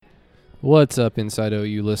What's up, Inside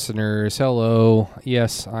OU listeners? Hello.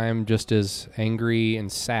 Yes, I'm just as angry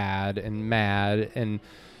and sad and mad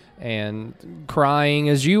and crying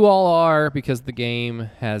as you all are because the game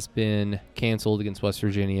has been canceled against West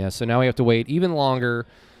Virginia. So now we have to wait even longer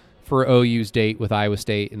for OU's date with Iowa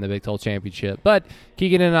State in the Big 12 Championship. But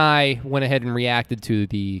Keegan and I went ahead and reacted to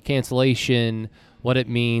the cancellation, what it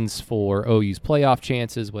means for OU's playoff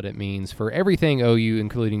chances, what it means for everything OU,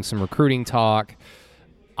 including some recruiting talk.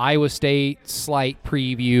 Iowa State, slight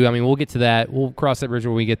preview. I mean, we'll get to that. We'll cross that bridge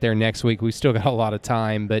when we get there next week. We still got a lot of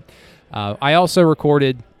time. But I also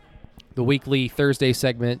recorded the weekly Thursday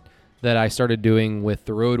segment that I started doing with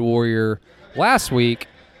the Road Warrior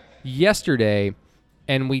yesterday,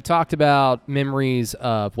 and we talked about memories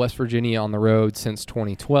of West Virginia on the road since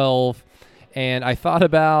 2012. And I thought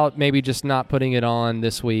about maybe just not putting it on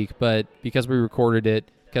this week, but because we recorded it,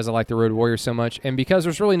 because I like the Road Warrior so much, and because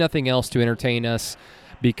there's really nothing else to entertain us,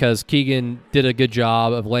 because Keegan did a good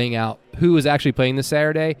job of laying out who was actually playing this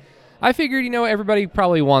Saturday, I figured, everybody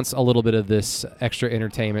probably wants a little bit of this extra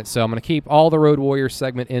entertainment. So I'm going to keep all the Road Warrior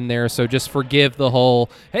segment in there. So just forgive the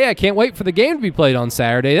whole, hey, I can't wait for the game to be played on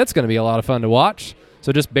Saturday. That's going to be a lot of fun to watch.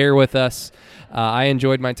 So just bear with us. I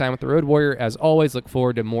enjoyed my time with the Road Warrior. As always, look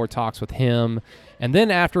forward to more talks with him. And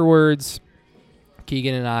then afterwards,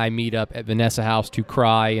 Keegan and I meet up at Vanessa House to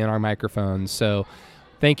cry in our microphones. So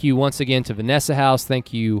thank you once again to Vanessa House.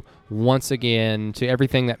 Thank you once again to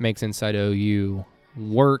everything that makes Inside OU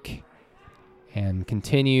work and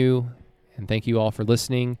continue. And thank you all for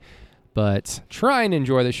listening. But try and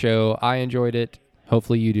enjoy the show. I enjoyed it.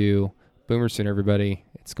 Hopefully you do. Boomer Sooner, everybody.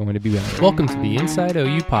 It's going to be better. Welcome to the Inside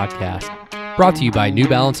OU podcast, brought to you by New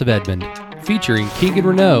Balance of Edmond, featuring Keegan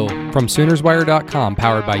Renault from SoonersWire.com,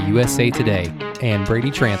 powered by USA Today, and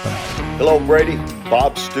Brady Trantham. Hello, Brady.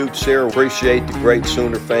 Bob Stoops here. Appreciate the great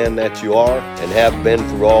Sooner fan that you are and have been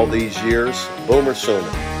through all these years. Boomer Sooner.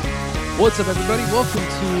 What's up, everybody? Welcome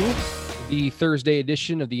to the Thursday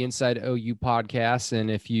edition of the Inside OU podcast. And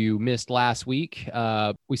if you missed last week,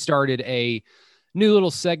 we started a new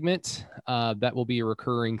little segment that will be a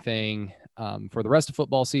recurring thing for the rest of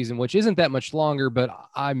football season, which isn't that much longer, but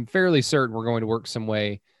I'm fairly certain we're going to work some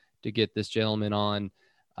way to get this gentleman on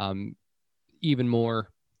even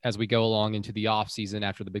more as we go along into the off season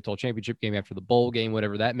after the Big 12 Championship game, after the bowl game,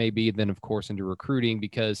 whatever that may be. Then, of course, into recruiting,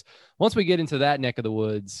 because once we get into that neck of the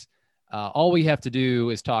woods, all we have to do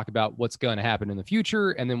is talk about what's going to happen in the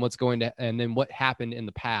future and then what happened in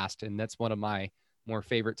the past. And that's one of my more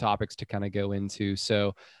favorite topics to kind of go into.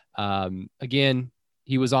 So again,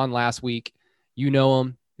 he was on last week. You know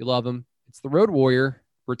him, you love him. It's the Road Warrior,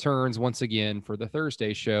 returns once again for the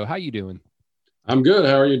Thursday show. How you doing? I'm good.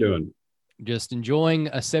 How are you doing? Just enjoying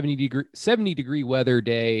a 70 degree weather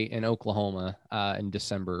day in Oklahoma in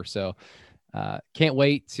December. So can't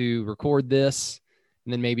wait to record this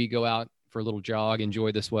and then maybe go out for a little jog,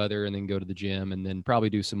 enjoy this weather, and then go to the gym, and then probably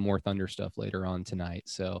do some more Thunder stuff later on tonight.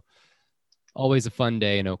 So always a fun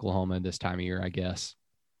day in Oklahoma this time of year, I guess.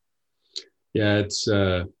 Yeah, it's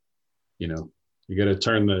you got to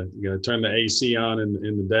turn the AC on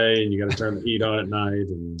in the day, and you got to turn the heat on at night,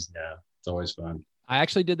 and yeah, it's always fun. I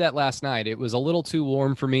actually did that last night. It was a little too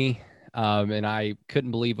warm for me, and I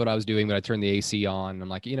couldn't believe what I was doing, but I turned the AC on. I'm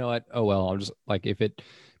like, you know what? Oh well, I'll just, like, if it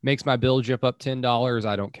makes my bill jump up $10,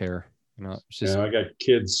 I don't care. It's just. I got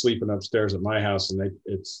kids sleeping upstairs at my house, and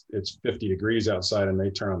it's 50 degrees outside, and they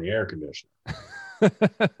turn on the air conditioner.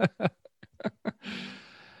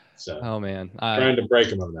 So, oh man, trying to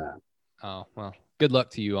break them of that. Oh well, good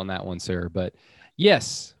luck to you on that one, sir. But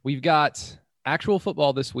yes, we've got actual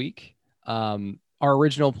football this week. Our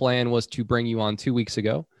original plan was to bring you on 2 weeks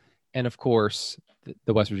ago, and of course,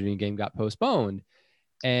 the West Virginia game got postponed.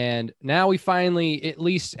 And now we finally, at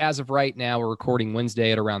least as of right now, we're recording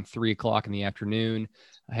Wednesday at around 3:00 in the afternoon.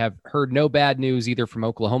 I have heard no bad news either from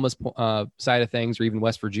Oklahoma's side of things or even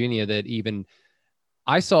West Virginia that even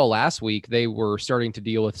I saw last week. They were starting to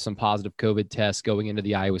deal with some positive COVID tests going into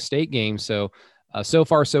the Iowa State game. So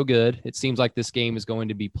far, so good. It seems like this game is going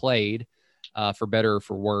to be played for better or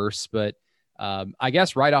for worse. But I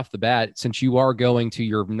guess right off the bat, since you are going to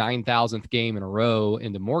your 9,000th game in a row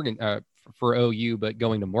into for OU, but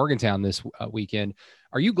going to Morgantown this weekend,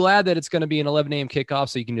 are you glad that it's going to be an 11 a.m. kickoff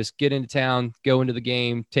so you can just get into town, go into the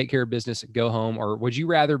game, take care of business, and go home? Or would you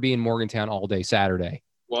rather be in Morgantown all day Saturday?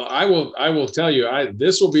 Well, I will tell you,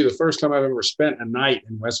 this will be the first time I've ever spent a night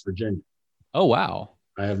in West Virginia. Oh, wow.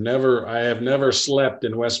 I have never slept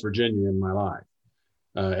in West Virginia in my life.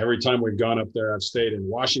 Every time we've gone up there, I've stayed in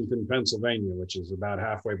Washington, Pennsylvania, which is about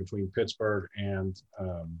halfway between Pittsburgh and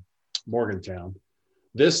Morgantown.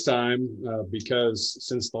 this time, because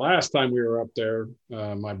since the last time we were up there,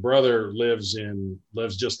 my brother lives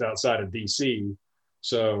just outside of DC.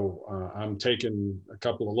 So I'm taking a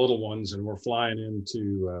couple of little ones, and we're flying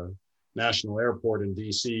into National Airport in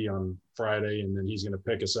DC on Friday, and then he's going to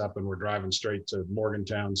pick us up, and we're driving straight to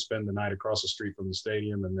Morgantown, spend the night across the street from the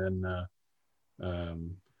stadium, and then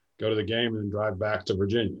go to the game and then drive back to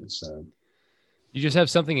Virginia. So You just have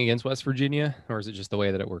something against West Virginia, or is it just the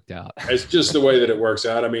way that it worked out? it's just the way that it works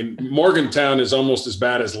out. I mean, Morgantown is almost as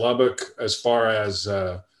bad as Lubbock as far as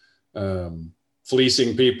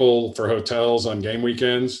fleecing people for hotels on game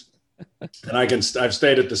weekends. And I've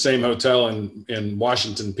stayed at the same hotel in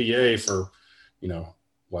Washington, PA for,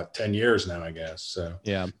 10 years now, I guess. So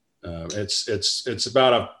Yeah. it's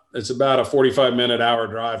about a 45-minute hour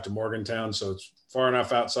drive to Morgantown. So it's far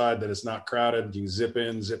enough outside that it's not crowded. You can zip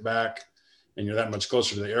in, zip back, and you're that much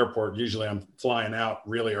closer to the airport. Usually I'm flying out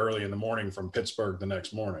really early in the morning from Pittsburgh the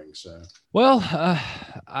next morning. So, Well,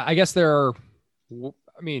 I guess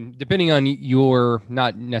depending on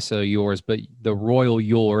not necessarily yours, but the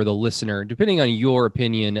the listener, depending on your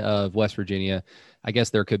opinion of West Virginia, I guess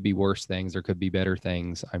there could be worse things. There could be better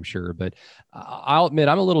things, I'm sure. But I'll admit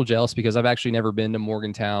I'm a little jealous because I've actually never been to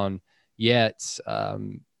Morgantown yet. I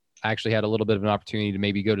actually had a little bit of an opportunity to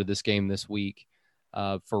maybe go to this game this week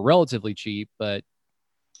for relatively cheap, but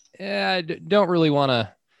I don't really want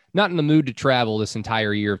to, not in the mood to travel this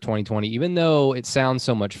entire year of 2020, even though it sounds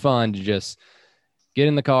so much fun to just get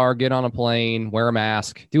in the car, get on a plane, wear a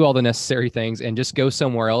mask, do all the necessary things, and just go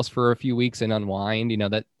somewhere else for a few weeks and unwind.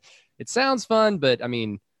 That it sounds fun, but I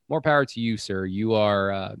mean, more power to you, sir.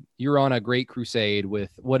 You're on a great crusade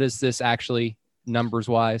with, what is this actually numbers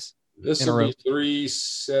wise? This will be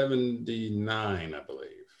 379, I believe.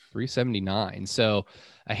 379. So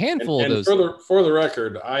a handful and of those. For the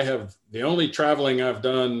record, I have the only traveling I've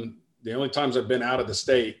done, the only times I've been out of the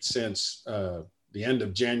state since the end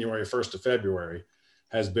of January, 1st of February,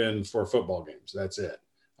 has been for football games. That's it.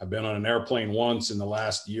 I've been on an airplane once in the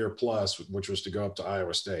last year plus, which was to go up to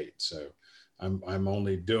Iowa State. So I'm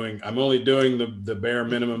only doing the bare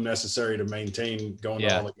minimum necessary to maintain going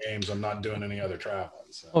to all the games. I'm not doing any other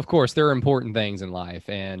traveling. So. Of course, there are important things in life,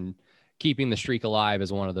 and keeping the streak alive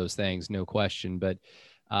is one of those things, no question. But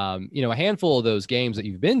a handful of those games that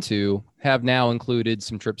you've been to have now included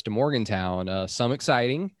some trips to Morgantown. Some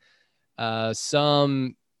exciting,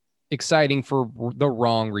 some exciting for the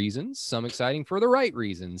wrong reasons, some exciting for the right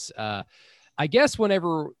reasons. I guess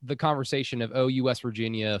whenever the conversation of OU West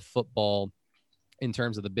Virginia football in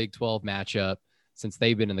terms of the Big 12 matchup, since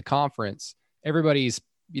they've been in the conference, everybody's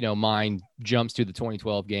mind jumps to the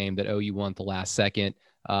 2012 game that OU won at the last second.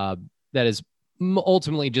 That is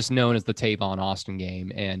ultimately just known as the Tavon Austin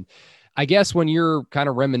game. And I guess when you're kind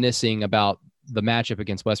of reminiscing about the matchup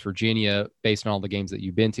against West Virginia, based on all the games that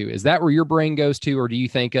you've been to, is that where your brain goes to? Or do you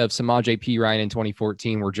think of Samaje Perine in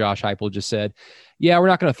 2014, where Josh Heupel just said, yeah, we're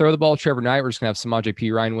not going to throw the ball to Trevor Knight, we're just going to have Samaje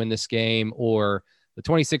Perine win this game? Or the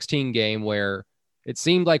 2016 game where it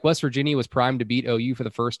seemed like West Virginia was primed to beat OU for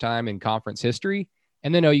the first time in conference history,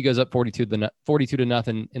 and then OU goes up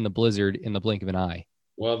 42-0 in the blizzard in the blink of an eye?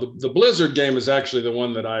 Well, the blizzard game is actually the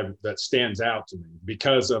one that stands out to me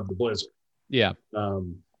because of the blizzard. Yeah.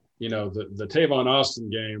 The Tavon Austin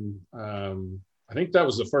game, I think that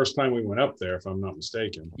was the first time we went up there, if I'm not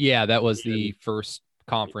mistaken. Yeah, that was the first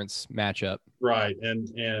conference matchup. Right.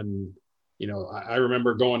 And I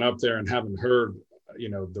remember going up there and having heard,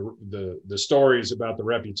 the stories about the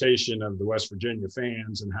reputation of the West Virginia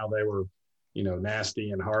fans and how they were,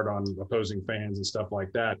 nasty and hard on opposing fans and stuff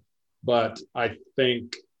like that. But I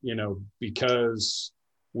think, because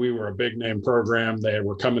we were a big name program, they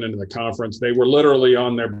were coming into the conference, they were literally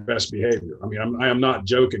on their best behavior. I mean, I am not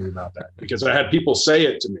joking about that, because I had people say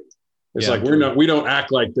it to me. It's like, we don't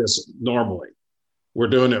act like this normally. We're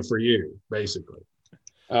doing it for you, basically.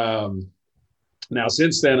 Now,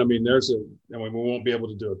 since then, I mean, we won't be able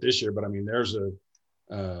to do it this year, but I mean, there's a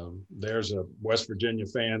West Virginia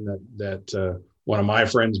fan that one of my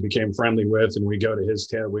friends became friendly with, and we go to their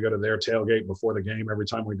tailgate before the game every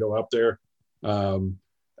time we go up there. And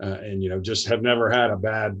just have never had a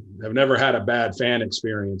bad fan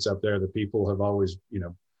experience up there. The people have always,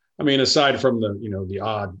 aside from the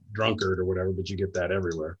odd drunkard or whatever, but you get that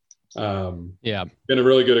everywhere. Been a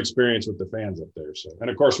really good experience with the fans up there. So, and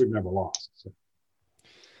of course we've never lost. So.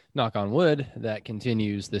 Knock on wood, that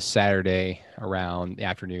continues this Saturday around the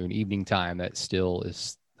afternoon, evening time.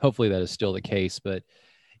 Hopefully that is still the case. But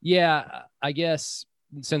yeah, I guess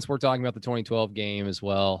since we're talking about the 2012 game as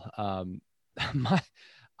well,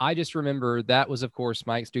 I just remember that was, of course,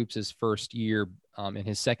 Mike Stoops' first year in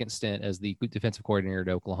his second stint as the defensive coordinator at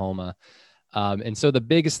Oklahoma. And so the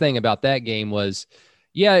biggest thing about that game was,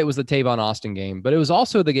 yeah, it was the Tavon Austin game, but it was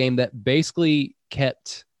also the game that basically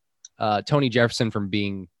kept Tony Jefferson from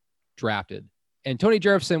being drafted. And Tony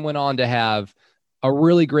Jefferson went on to have a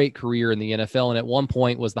really great career in the NFL, and at one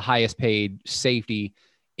point was the highest paid safety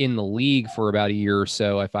in the league for about a year or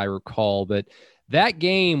so, if I recall. But that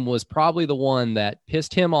game was probably the one that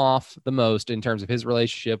pissed him off the most in terms of his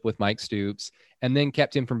relationship with Mike Stoops, and then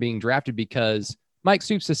kept him from being drafted because Mike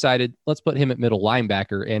Stoops decided, let's put him at middle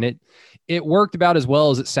linebacker. And it worked about as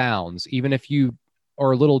well as it sounds, even if you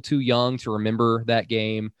are a little too young to remember that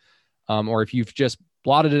game, or if you've just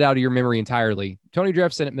blotted it out of your memory entirely. Tony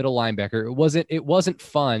Jefferson at middle linebacker. It wasn't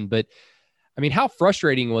fun, but I mean, how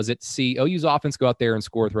frustrating was it to see OU's offense go out there and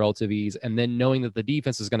score with relative ease, and then knowing that the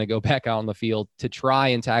defense is going to go back out on the field to try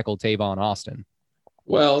and tackle Tavon Austin?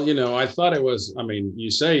 Well, I thought it was, you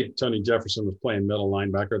say Tony Jefferson was playing middle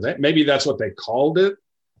linebacker. Maybe that's what they called it.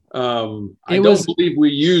 Don't believe we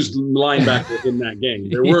used linebacker in that game.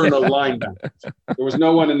 There were no linebackers. There was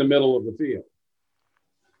no one in the middle of the field.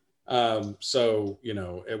 So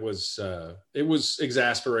it was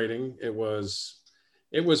exasperating. It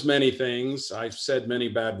was many things. I've said many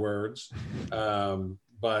bad words. But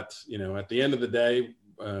at the end of the day,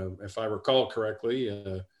 if I recall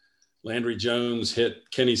correctly, Landry Jones hit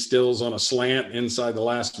Kenny Stills on a slant inside the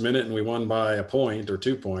last minute, and we won by a point or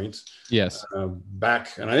 2 points. Yes. And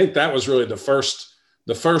I think that was really the first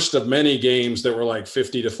of many games that were like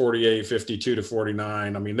 50-48,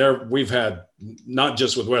 52-49. We've had, not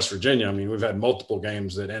just with West Virginia, we've had multiple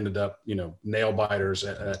games that ended up, nail biters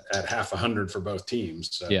at half 100 for both teams.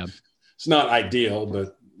 So yeah, it's not ideal,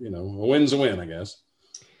 but a win's a win, I guess.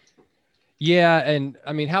 Yeah. And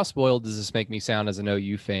how spoiled does this make me sound as an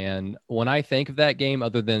OU fan? When I think of that game,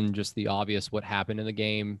 other than just the obvious what happened in the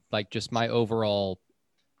game, like just my overall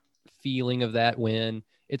feeling of that win,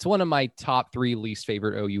 it's one of my top 3 least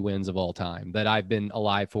favorite OU wins of all time that I've been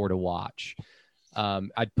alive for to watch.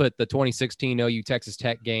 I'd put the 2016 OU Texas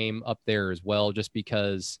Tech game up there as well, just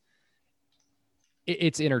because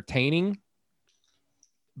it's entertaining.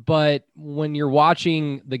 But when you're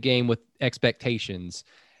watching the game with expectations,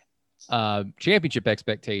 championship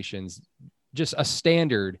expectations, just a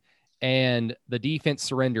standard, and the defense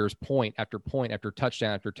surrenders point after point after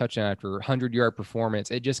touchdown after touchdown after 100-yard performance,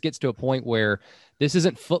 it just gets to a point where this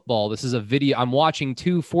isn't football. This is a video. I'm watching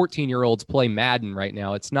 2 14-year-olds play Madden right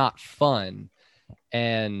now. It's not fun.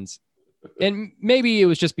 And maybe it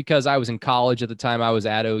was just because I was in college at the time I was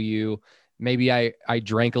at OU. Maybe I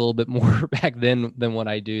drank a little bit more back then than what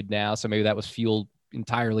I do now. So maybe that was fueled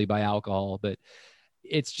entirely by alcohol. But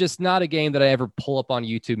it's just not a game that I ever pull up on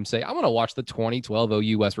YouTube and say, I want to watch the 2012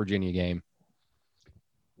 OU West Virginia game.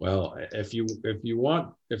 Well, if you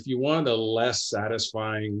want a less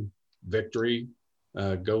satisfying victory,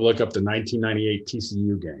 go look up the 1998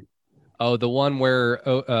 TCU game. Oh, the one where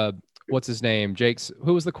what's his name?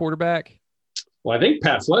 Who was the quarterback? Well, I think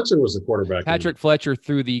Pat Fletcher was the quarterback. Patrick Fletcher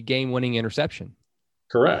threw the game-winning interception.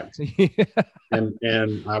 Correct.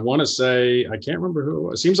 And I want to say, I can't remember who it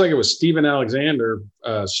was. It seems like it was Steven Alexander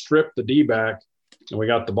stripped the D-back, and we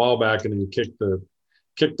got the ball back, and then kicked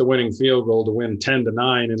the winning field goal to win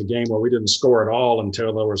 10-9 in a game where we didn't score at all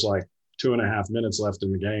until there was like 2.5 minutes left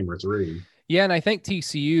in the game, or 3. Yeah, and I think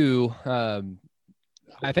TCU,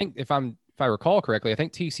 I think if I recall correctly, I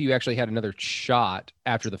think TCU actually had another shot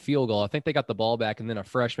after the field goal. I think they got the ball back, and then a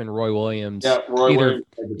freshman, Roy Williams,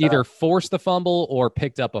 either forced the fumble or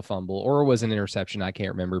picked up a fumble, or was an interception. I can't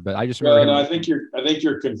remember, but I just remember. No, I think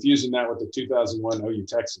you're confusing that with the 2001 OU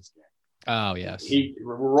Texas game. Oh yes,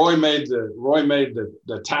 Roy made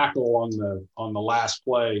the tackle on the last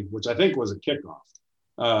play, which I think was a kickoff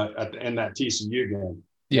in that TCU game.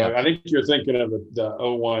 Yeah, I think you're thinking of the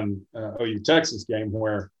 01 OU Texas game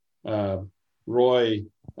where Roy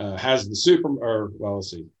has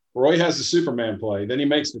the Roy has the Superman play. Then he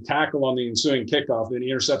makes the tackle on the ensuing kickoff. Then he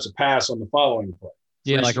intercepts a pass on the following play.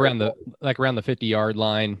 Yeah, like around the 50-yard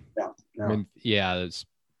line. Yeah.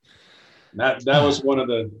 That was one of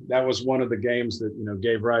the games that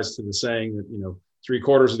gave rise to the saying that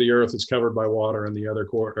 3/4 of the earth is covered by water, and the other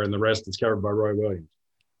quarter and the rest is covered by Roy Williams.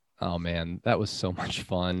 Oh man, that was so much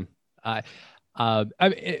fun.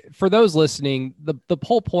 For those listening, the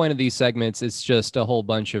whole point of these segments is just a whole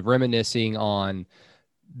bunch of reminiscing on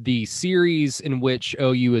the series in which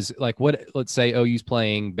OU is like, let's say OU's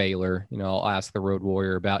playing Baylor. I'll ask the Road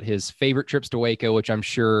Warrior about his favorite trips to Waco, which I'm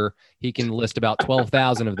sure he can list about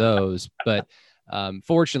 12,000 of those. But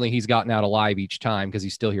fortunately, he's gotten out alive each time because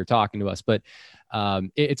he's still here talking to us. But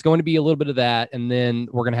it's going to be a little bit of that. And then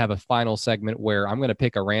we're going to have a final segment where I'm going to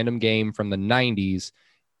pick a random game from the 90s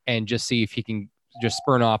and just see if he can just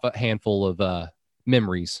spurn off a handful of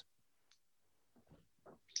memories.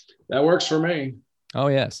 That works for me. Oh,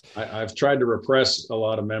 yes. I've tried to repress a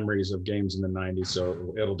lot of memories of games in the 90s,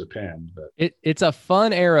 so it'll depend. But it's a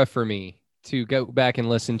fun era for me to go back and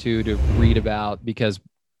listen to read about, because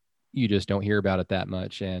you just don't hear about it that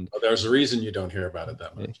much. And there's a reason you don't hear about it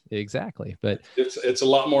that much. Exactly. But it's a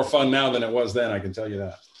lot more fun now than it was then. I can tell you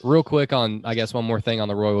that. Real quick on, I guess, one more thing on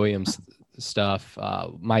the Roy Williams stuff.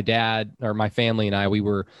 My dad, or my family, and I, we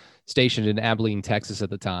were stationed in Abilene, Texas at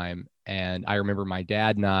the time. And I remember my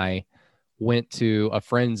dad and I went to a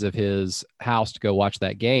friend's of his house to go watch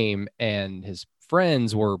that game, and his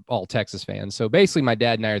friends were all Texas fans. So basically my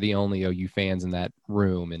dad and I are the only OU fans in that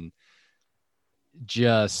room, and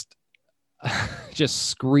just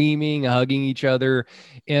screaming, hugging each other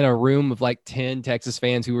in a room of like 10 Texas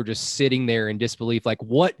fans who were just sitting there in disbelief. Like,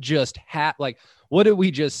 what just happened? Like, what did we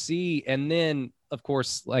just see? And then, of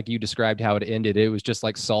course, like you described how it ended, it was just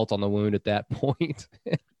like salt on the wound at that point.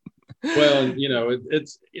 Well, you know,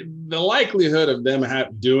 it's the likelihood of them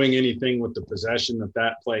doing anything with the possession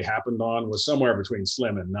that play happened on was somewhere between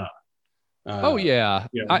slim and none. Oh, yeah.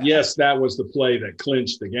 You know, yes, that was the play that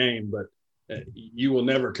clinched the game, but you will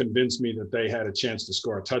never convince me that they had a chance to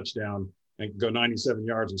score a touchdown and go 97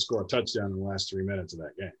 yards and score a touchdown in the last 3 minutes of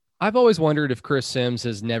that game. I've always wondered if Chris Sims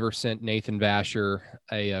has never sent Nathan Vasher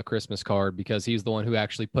a Christmas card, because he's the one who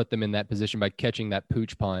actually put them in that position by catching that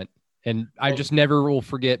pooch punt. And I just never will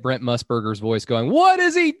forget Brent Musburger's voice going, "What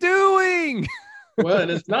is he doing?" Well, and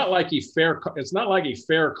it's not like he fair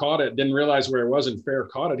caught it, didn't realize where it was and fair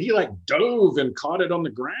caught it. He like dove and caught it on the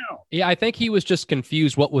ground. Yeah, I think he was just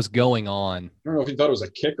confused what was going on. I don't know if he thought it was a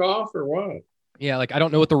kickoff or what. Yeah, like, I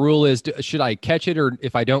don't know what the rule is. Should I catch it, or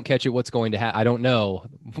if I don't catch it, what's going to happen? I don't know.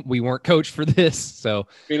 We weren't coached for this. So,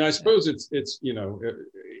 I mean, I suppose it's you know,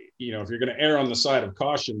 if you're going to err on the side of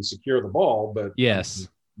caution, secure the ball. But yes,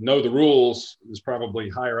 know the rules is probably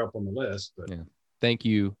higher up on the list. But yeah. Thank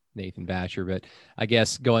you, Nathan Vasher. But I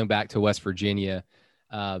guess going back to West Virginia,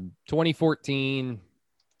 2014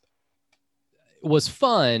 was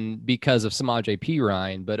fun because of Samaje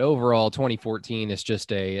Perine, but overall 2014 is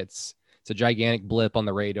just it's a gigantic blip on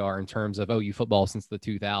the radar in terms of OU football since the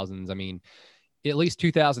 2000s. I mean, at least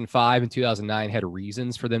 2005 and 2009 had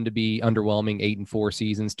reasons for them to be underwhelming 8-4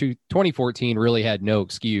 seasons. 2014 really had no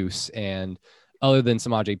excuse. And other than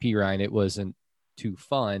Samaje Perine, it wasn't too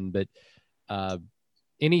fun. But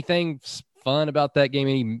anything fun about that game?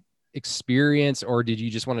 Any experience, or did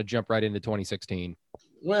you just want to jump right into 2016?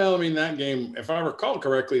 Well, I mean, that game, if I recall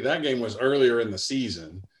correctly, that game was earlier in the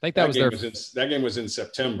season. I think that game was in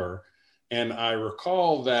September. And I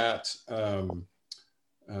recall that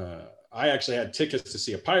I actually had tickets to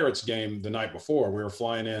see a Pirates game the night before. We were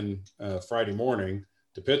flying in Friday morning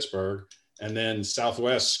to Pittsburgh, and then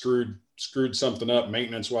Southwest screwed something up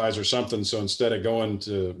maintenance-wise or something. So instead of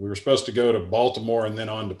we were supposed to go to Baltimore and then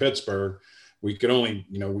on to Pittsburgh. We could only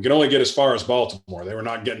get as far as Baltimore. They were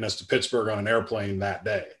not getting us to Pittsburgh on an airplane that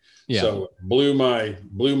day. Yeah. So blew my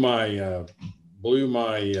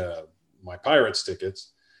Pirates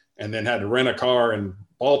tickets, and then had to rent a car in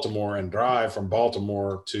Baltimore and drive from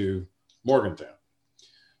Baltimore to Morgantown.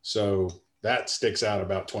 So that sticks out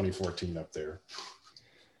about 2014 up there.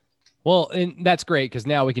 Well, and that's great, because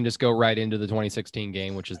now we can just go right into the 2016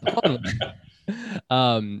 game, which is the fun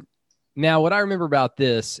one. Now, what I remember about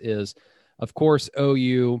this is, of course,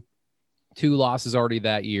 OU, 2 losses already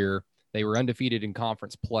that year. They were undefeated in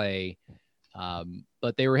conference play.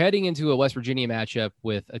 But they were heading into a West Virginia matchup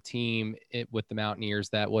with a team with the Mountaineers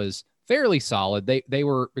that was fairly solid. They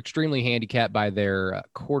were extremely handicapped by their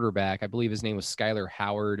quarterback. I believe his name was Skyler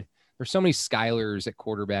Howard. There's so many Skylers at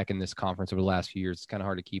quarterback in this conference over the last few years. It's kind of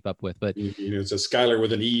hard to keep up with. But it's a Skyler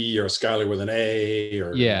with an E or a Skyler with an A.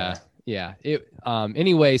 Or yeah.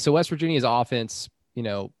 Anyway, so West Virginia's offense,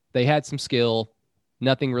 they had some skill.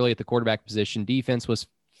 Nothing really at the quarterback position. Defense was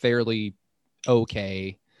fairly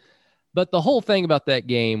okay. But the whole thing about that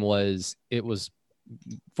game was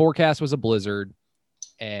forecast was a blizzard,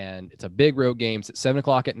 and it's a big road game. It's at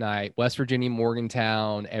 7:00 at night, West Virginia,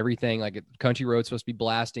 Morgantown, everything like Country Road's supposed to be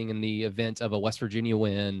blasting in the event of a West Virginia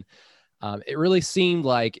win. It really seemed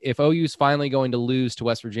like if OU's finally going to lose to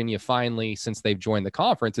West Virginia, since they've joined the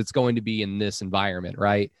conference, it's going to be in this environment,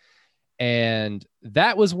 right? And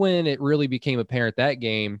that was when it really became apparent that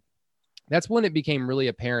game. That's when it became really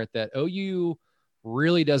apparent that OU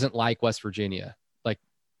really doesn't like West Virginia. Like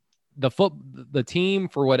the team,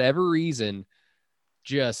 for whatever reason,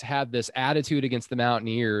 just have this attitude against the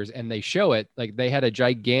Mountaineers, and they show it. Like, they had a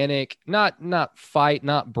gigantic, not fight,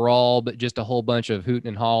 not brawl, but just a whole bunch of hooting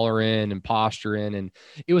and hollering and posturing. And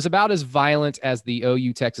it was about as violent as the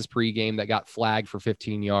OU Texas pregame that got flagged for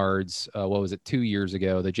 15 yards. What was it, 2 years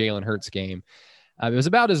ago, the Jalen Hurts game. It was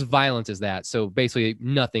about as violent as that. So basically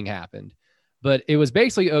nothing happened, but it was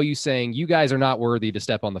basically OU saying, you guys are not worthy to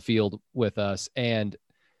step on the field with us. And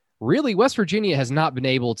really, West Virginia has not been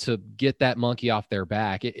able to get that monkey off their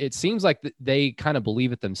back. It seems like they kind of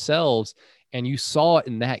believe it themselves, and you saw it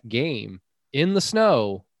in that game. In the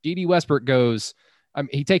snow, D.D. Westbrook goes,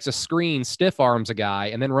 he takes a screen, stiff arms a guy,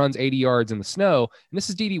 and then runs 80 yards in the snow. And this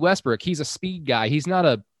is D.D. Westbrook. He's a speed guy. He's not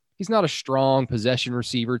a strong possession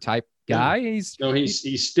receiver type guy.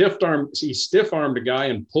 He stiff armed a guy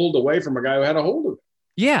and pulled away from a guy who had a hold of him.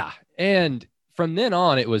 Yeah, and from then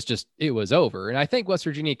on, it was over. And I think West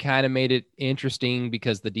Virginia kind of made it interesting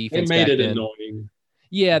because the defense made it annoying.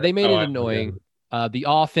 Yeah, they made it annoying. The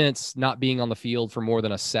offense not being on the field for more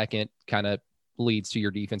than a second kind of leads to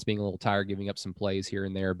your defense being a little tired, giving up some plays here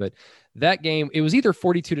and there. But that game, it was either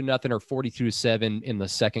 42-0 or 42-7 in the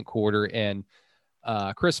second quarter. And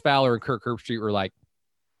Chris Fowler and Kirk Herbstreit were like,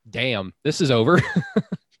 damn, this is over.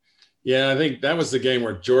 Yeah, I think that was the game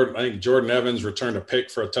where Jordan Evans returned a pick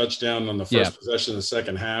for a touchdown on the first possession of the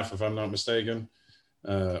second half, if I'm not mistaken,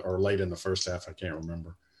 or late in the first half. I can't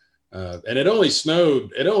remember. And it only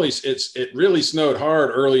snowed. It really snowed hard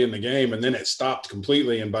early in the game, and then it stopped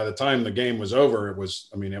completely. And by the time the game was over,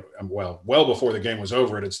 well before the game was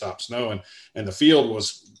over, it had stopped snowing, and the field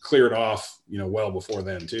was cleared off, well before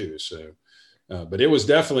then too. So, but it was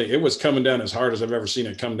coming down as hard as I've ever seen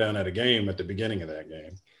it come down at a game at the beginning of that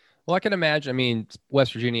game. Well, I can imagine.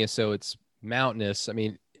 West Virginia, so it's mountainous.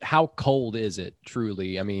 How cold is it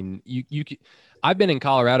truly? I've been in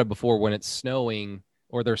Colorado before when it's snowing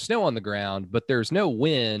or there's snow on the ground, but there's no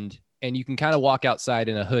wind, and you can kind of walk outside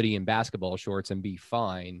in a hoodie and basketball shorts and be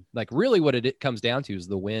fine. Like, really what it comes down to is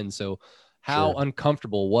the wind. So how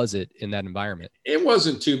uncomfortable was it in that environment? It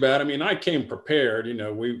wasn't too bad. I came prepared.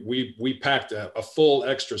 We packed a full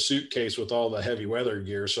extra suitcase with all the heavy weather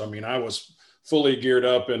gear. So, I was fully geared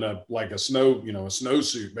up in a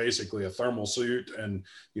snowsuit, basically a thermal suit. And,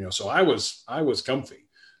 so I was comfy.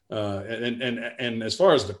 And as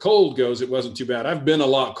far as the cold goes, it wasn't too bad. I've been a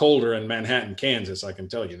lot colder in Manhattan, Kansas. I can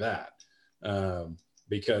tell you that,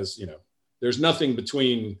 because, there's nothing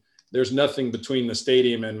between the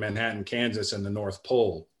stadium in Manhattan, Kansas and the North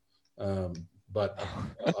Pole. But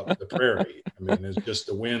the prairie, it's just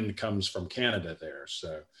the wind comes from Canada there.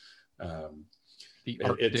 So, the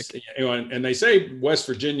Arctic. And they say West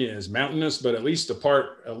Virginia is mountainous, but at least the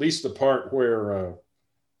part where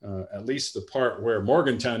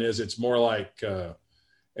Morgantown is, it's more like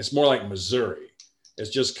Missouri.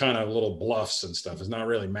 It's just kind of little bluffs and stuff. It's not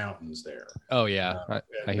really mountains there. Oh yeah,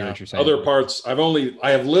 I hear what you're saying. Other parts, I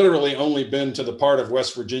have literally only been to the part of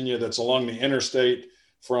West Virginia that's along the interstate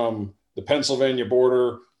from the Pennsylvania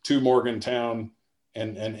border to Morgantown.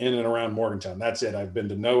 And in and around Morgantown. That's it. I've been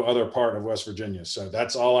to no other part of West Virginia. So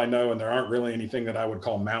that's all I know. And there aren't really anything that I would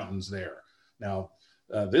call mountains there. Now,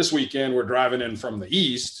 this weekend, we're driving in from the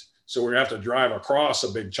east. So we're going to have to drive across a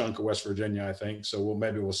big chunk of West Virginia, I think. So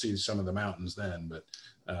we'll see some of the mountains then, but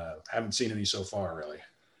haven't seen any so far, really.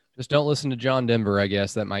 Just don't listen to John Denver, I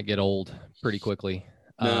guess. That might get old pretty quickly.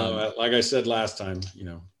 No, like I said last time,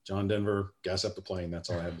 John Denver, gas up the plane. That's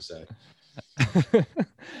all I have to say.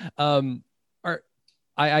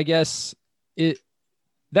 I guess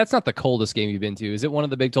that's not the coldest game you've been to. Is it one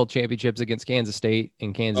of the Big 12 championships against Kansas State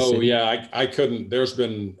in Kansas City? Oh yeah, I couldn't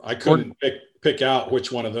pick out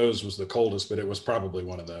which one of those was the coldest, but it was probably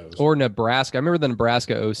one of those. Or Nebraska. I remember the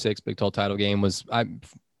Nebraska 06 Big 12 title game was a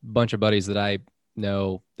bunch of buddies that I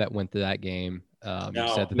know that went to that game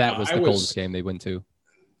said that was the coldest game they went to.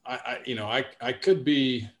 I could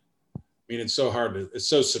be. It's so hard. It's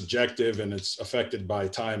so subjective, and it's affected by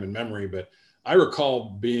time and memory, but I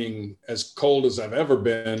recall being as cold as I've ever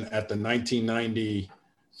been at the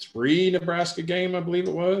 1993 Nebraska game, I believe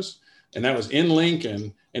it was. And that was in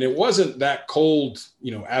Lincoln. And it wasn't that cold,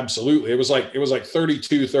 absolutely. It was like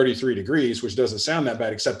 32, 33 degrees, which doesn't sound that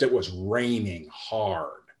bad, except it was raining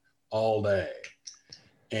hard all day.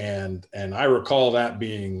 And I recall that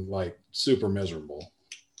being like super miserable.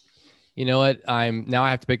 You know what? I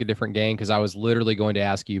have to pick a different game because I was literally going to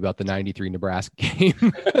ask you about the 93 Nebraska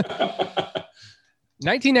game.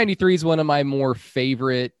 1993 is one of my more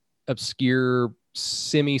favorite obscure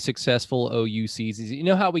semi-successful OU seasons. You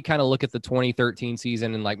know how we kind of look at the 2013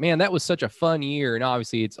 season and like, man, that was such a fun year. And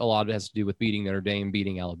obviously a lot of it has to do with beating Notre Dame,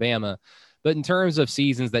 beating Alabama. But in terms of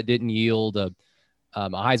seasons that didn't yield a a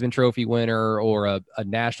Heisman Trophy winner or a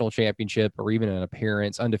national championship or even an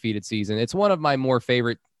appearance, undefeated season. It's one of my more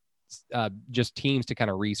favorite just teams to kind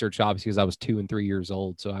of research, obviously, because I was 2 and 3 years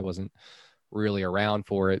old, so I wasn't really around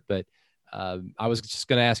for it. But I was just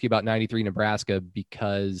going to ask you about 93 Nebraska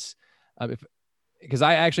because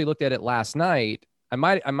I actually looked at it last night. I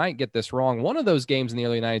might get this wrong. One of those games in the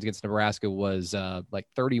early 90s against Nebraska was like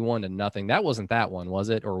 31-0. That wasn't that one, was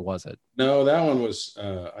it? Or was it? No, that one was,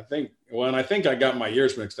 I think I got my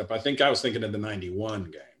years mixed up. I think I was thinking of the 91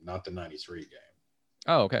 game, not the 93 game.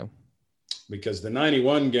 Oh, okay. Because the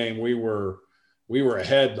 91 game, we were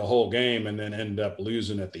ahead the whole game and then ended up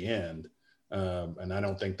losing at the end. And I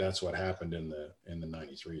don't think that's what happened in the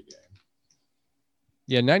 93 game.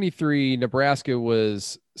 Yeah, 93, Nebraska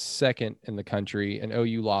was second in the country, and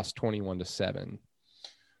OU lost 21-7.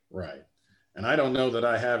 Right. And I don't know that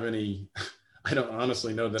I have any – I don't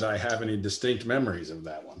honestly know that I have any distinct memories of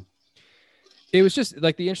that one. It was just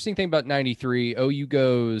like the interesting thing about 93, OU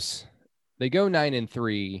they go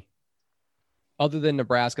 9-3. Other than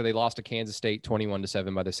Nebraska, they lost to Kansas State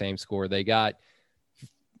 21-7 by the same score. They got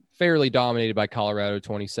fairly dominated by Colorado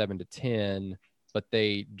 27-10. But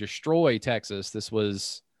they destroy Texas. This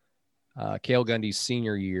was Cale Gundy's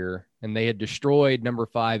senior year, and they had destroyed number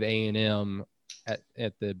 5 A&M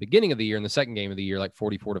at the beginning of the year in the second game of the year, like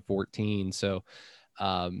 44-14. So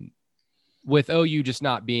with OU just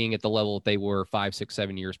not being at the level that they were 5, 6,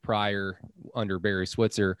 7 years prior under Barry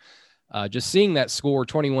Switzer, just seeing that score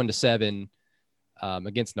 21-7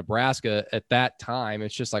 against Nebraska at that time,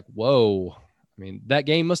 it's just like, whoa. I mean, that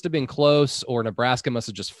game must have been close, or Nebraska must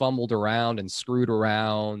have just fumbled around and screwed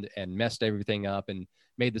around and messed everything up and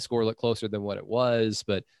made the score look closer than what it was.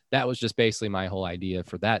 But that was just basically my whole idea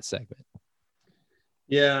for that segment.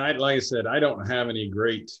 Yeah, like I said, I don't have any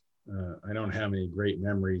great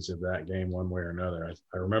memories of that game one way or another.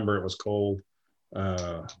 I remember it was cold.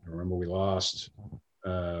 I remember we lost.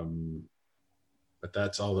 But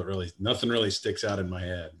that's all that nothing really sticks out in my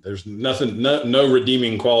head. There's no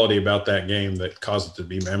redeeming quality about that game that caused it to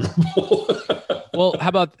be memorable. Well, how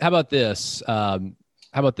about this?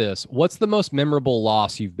 What's the most memorable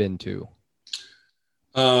loss you've been to?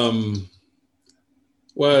 Well,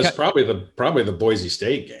 it's probably the Boise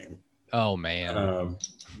State game. Oh man.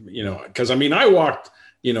 Because I mean, I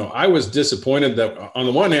was disappointed that on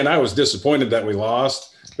the one hand, I was disappointed that we lost.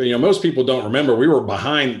 But, most people don't remember we were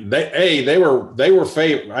behind. They were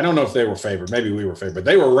favored. I don't know if they were favored. Maybe we were favored, but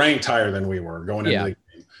they were ranked higher than we were going into the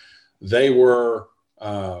game. They were,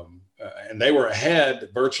 and they were ahead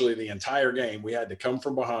virtually the entire game. We had to come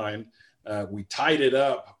from behind. We tied it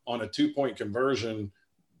up on a 2-point conversion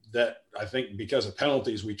that I think because of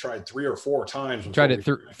penalties, we tried 3 or 4 times. Tried it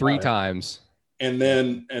three times. And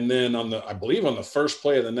then I believe on the first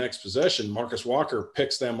play of the next possession, Marcus Walker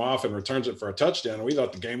picks them off and returns it for a touchdown. And we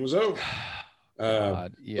thought the game was over. I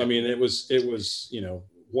mean, it was,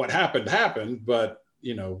 what happened, but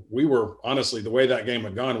we were honestly, the way that game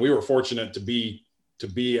had gone, we were fortunate to be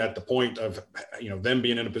at the point of, them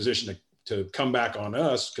being in a position to come back on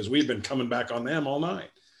us because we'd been coming back on them all night.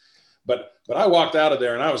 But I walked out of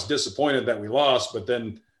there and I was disappointed that we lost, but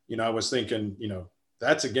then, I was thinking,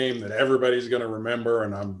 that's a game that everybody's going to remember.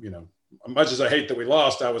 And I'm, much as I hate that we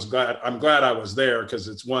lost, I'm glad I was there because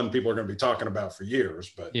it's one people are going to be talking about for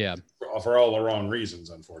years, but yeah, for all the wrong reasons,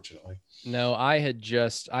 unfortunately. No, I had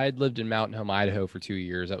lived in Mountain Home, Idaho for 2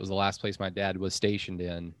 years. That was the last place my dad was stationed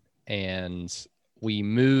in. And we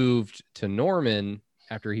moved to Norman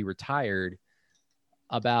after he retired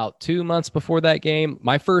about 2 months before that game.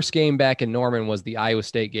 My first game back in Norman was the Iowa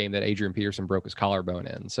State game that Adrian Peterson broke his collarbone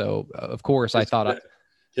in. So of course I thought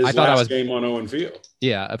I was game on Owen Field.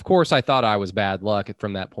 Yeah. Of course I thought I was bad luck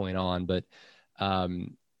from that point on, but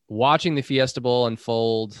watching the Fiesta Bowl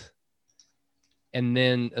unfold and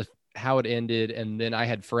then how it ended. And then I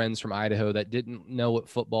had friends from Idaho that didn't know what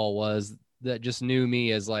football was, that just knew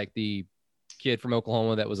me as like the kid from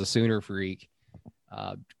Oklahoma that was a Sooner freak.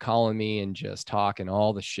 Calling me and just talking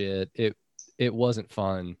all the shit. It wasn't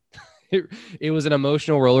fun. It was an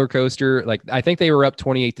emotional roller coaster. Like I think they were up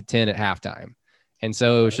 28-10 at halftime. And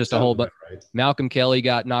so it was just a whole bunch. Right. Malcolm Kelly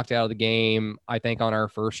got knocked out of the game, I think on our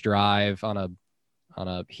first drive on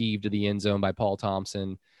a heave to the end zone by Paul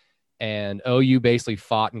Thompson. And OU basically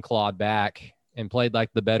fought and clawed back and played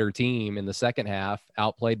like the better team in the second half,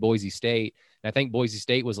 outplayed Boise State. And I think Boise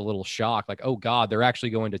State was a little shocked, like, oh God, they're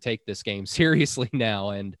actually going to take this game seriously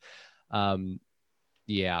now. And when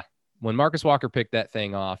Marcus Walker picked that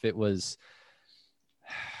thing off, it was,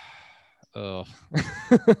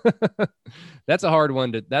 that's a hard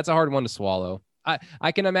one to swallow.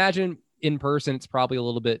 I can imagine in person, it's probably a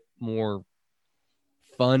little bit more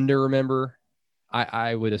fun to remember.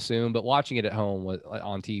 I would assume, but watching it at home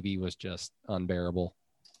on TV was just unbearable.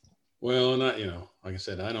 Well, and like I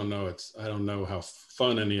said, I don't know how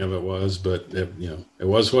fun any of it was, but it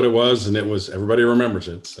was what it was, and everybody remembers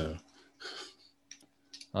it. So,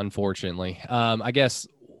 unfortunately, I guess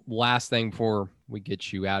last thing before we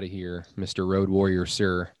get you out of here, Mr. Road Warrior,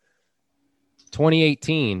 sir.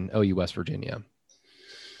 2018 OU West Virginia,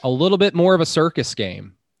 a little bit more of a circus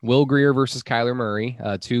game. Will Grier versus Kyler Murray,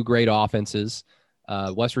 two great offenses.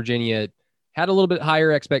 West Virginia had a little bit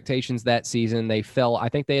higher expectations that season. I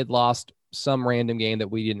think they had lost some random game that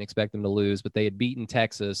we didn't expect them to lose, but they had beaten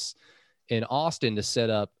Texas in Austin to set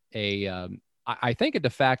up I think a de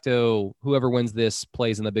facto, whoever wins this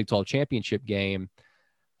plays in the Big 12 championship game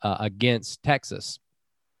against Texas.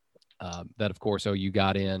 That, of course, OU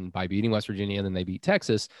got in by beating West Virginia, and then they beat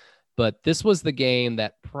Texas. But this was the game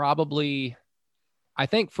that probably, I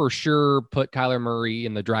think for sure, put Kyler Murray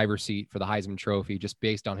in the driver's seat for the Heisman Trophy just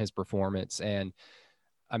based on his performance. And,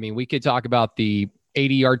 I mean, we could talk about the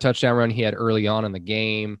 80-yard touchdown run he had early on in the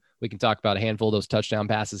game. We can talk about a handful of those touchdown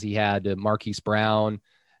passes he had to Marquise Brown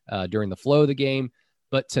during the flow of the game.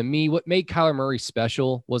 But to me, what made Kyler Murray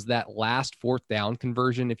special was that last fourth down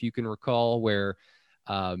conversion, if you can recall, where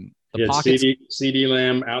the pockets, CD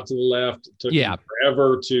Lamb out to the left. Took him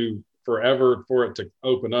forever for it to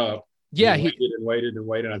open up. Yeah, he waited and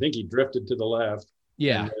waited. I think he drifted to the left.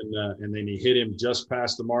 Yeah, and then he hit him just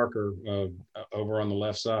past the marker over on the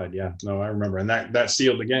left side. Yeah, no, I remember, and that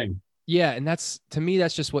sealed the game. Yeah, and to me,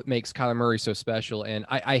 that's just what makes Kyler Murray so special. And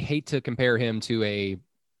I hate to compare him to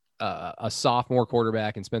a sophomore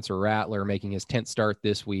quarterback in Spencer Rattler making his 10th start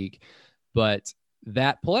this week, but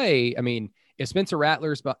that play, I mean, if Spencer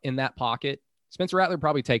Rattler's in that pocket, Spencer Rattler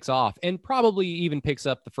probably takes off and probably even picks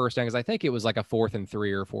up the first down, because I think it was like a 4th and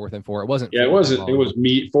 3 or 4th and 4. It wasn't. Yeah, it wasn't. It was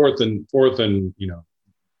fourth and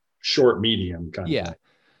short medium kind of. Yeah,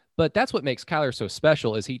 but that's what makes Kyler so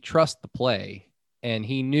special is he trusts the play, and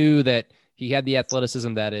he knew that he had the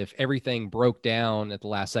athleticism that if everything broke down at the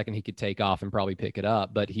last second, he could take off and probably pick it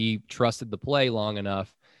up. But he trusted the play long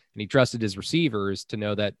enough, and he trusted his receivers to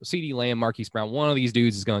know that CD Lamb, Marquise Brown, one of these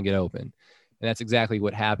dudes is going to get open. And that's exactly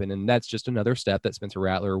what happened. And that's just another step that Spencer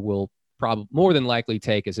Rattler will probably more than likely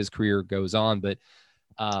take as his career goes on. But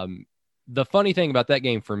the funny thing about that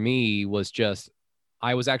game for me was just,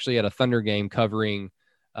 I was actually at a Thunder game covering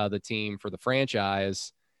the team for the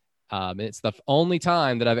franchise. It's the only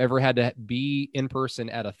time that I've ever had to be in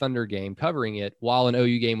person at a Thunder game covering it while an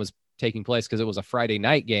OU game was taking place, because it was a Friday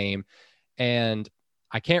night game. And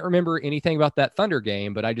I can't remember anything about that Thunder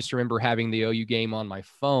game, but I just remember having the OU game on my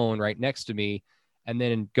phone right next to me, and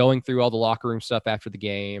then going through all the locker room stuff after the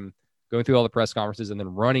game, going through all the press conferences, and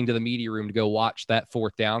then running to the media room to go watch that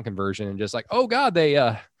 4th down conversion, and just like, oh God,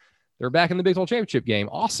 they're back in the Big 12 championship game.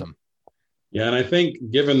 Awesome. Yeah, and I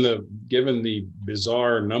think given the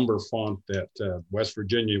bizarre number font that West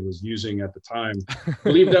Virginia was using at the time, I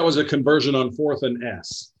believe that was a conversion on 4th and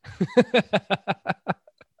S.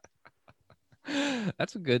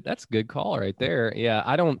 That's a good call right there.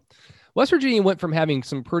 Yeah, West Virginia went from having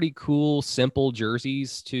some pretty cool, simple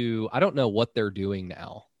jerseys to, I don't know what they're doing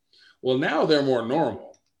now. Well, now they're more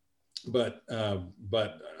normal, but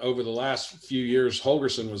over the last few years,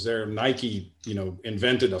 Holgorsen was there. Nike,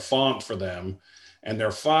 invented a font for them, and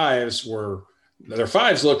their fives look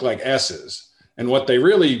like S's. And what they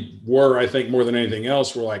really were, I think, more than anything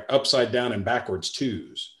else, were like upside down and backwards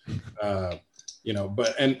 2s.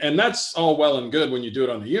 But and that's all well and good when you do it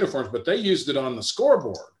on the uniforms, but they used it on the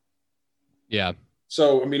scoreboard. Yeah.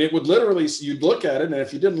 So, I mean, it would literally, you'd look at it, and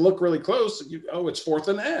if you didn't look really close, it's 4th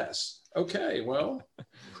and S. Okay, well,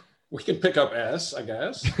 we can pick up S, I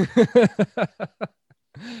guess.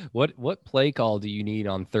 What play call do you need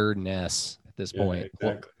on 3rd and S at this point?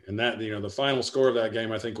 Exactly. And that, the final score of that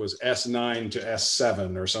game, I think, was S9 to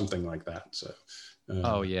S7 or something like that. So.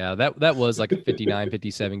 Oh yeah, that was like a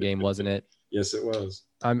 59-57 game, wasn't it? Yes, it was.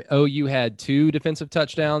 OU had 2 defensive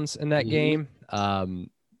touchdowns in that game.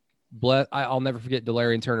 I'll never forget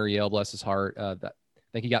Delarian Turner-Yell, bless his heart. I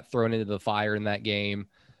think he got thrown into the fire in that game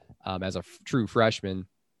as a true freshman.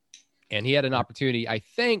 And he had an opportunity, I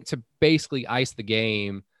think, to basically ice the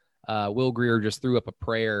game. Will Grier just threw up a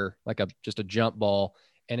prayer, just a jump ball,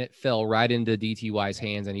 and it fell right into DTY's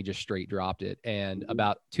hands, and he just straight dropped it. And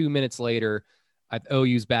about 2 minutes later,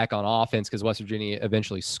 OU's back on offense because West Virginia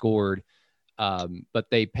eventually scored. But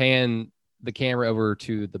they pan the camera over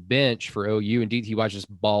to the bench for OU, and DTY was just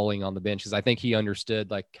bawling on the bench because I think he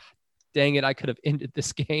understood, like, dang it, I could have ended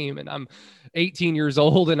this game, and I'm 18 years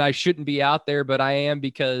old and I shouldn't be out there, but I am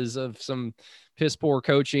because of some piss poor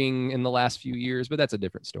coaching in the last few years. But that's a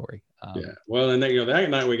different story. Yeah. Well, and that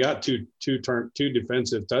night we got two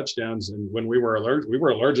defensive touchdowns, and when we were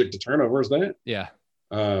allergic to turnovers. Yeah.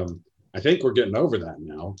 I think we're getting over that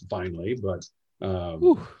now, finally. But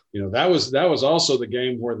that was also the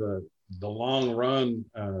game where the long run.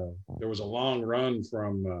 There was a long run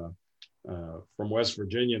from West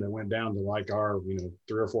Virginia that went down to like our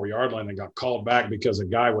 3 or 4 yard line and got called back because a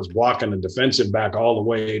guy was blocking a defensive back all the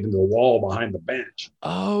way into the wall behind the bench.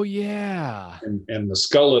 Oh yeah. And the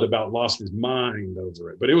Scullett about lost his mind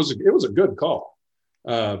over it, but it was a good call.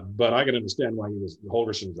 But I can understand why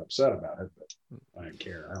Holgorsen was upset about it, but I don't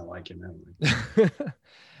care. I don't like him anyway.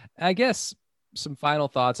 I guess some final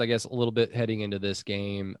thoughts, a little bit heading into this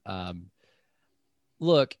game.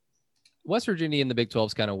 Look, West Virginia in the Big 12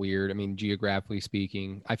 is kind of weird. I mean, geographically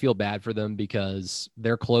speaking, I feel bad for them because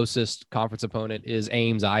their closest conference opponent is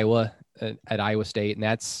Ames, Iowa at Iowa State. And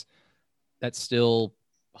that's still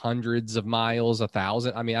hundreds of miles,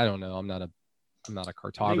 1,000. I mean, I don't know. I'm not a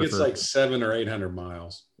cartographer. I think it's like 700 or 800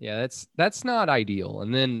 miles. Yeah, that's not ideal.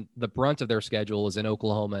 And then the brunt of their schedule is in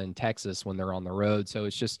Oklahoma and Texas when they're on the road. So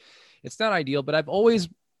it's not ideal. But I've always,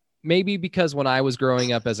 maybe because when I was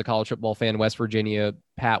growing up as a college football fan, West Virginia,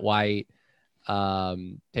 Pat White,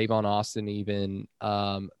 Tavon Austin, even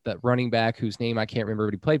that running back whose name I can't remember,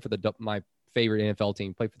 but he played for my favorite NFL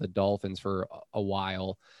team, played for the Dolphins for a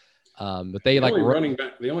while. But they the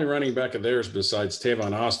only running back of theirs besides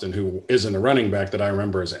Tavon Austin, who isn't a running back that I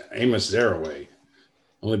remember, is Amos Zaraway,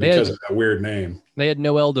 only because of that weird name. They had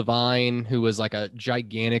Noel Devine, who was like a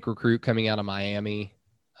gigantic recruit coming out of Miami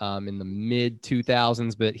in the mid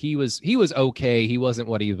 2000s, but he was okay. He wasn't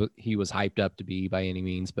what he was hyped up to be by any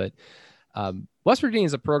means. But West Virginia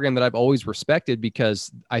is a program that I've always respected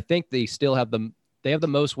because I think they still have they have the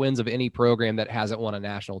most wins of any program that hasn't won a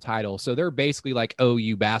national title. So they're basically like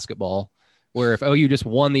OU basketball, where if OU just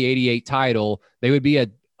won the 88 title, they would be a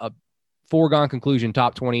foregone conclusion,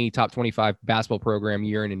 top 20, top 25 basketball program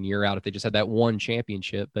year in and year out if they just had that one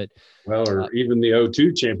championship. But even the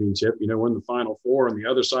 02 championship, we're in the Final Four on the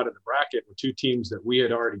other side of the bracket were two teams that we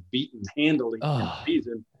had already beaten handily in the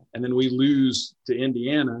season. And then we lose to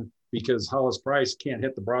Indiana because Hollis Price can't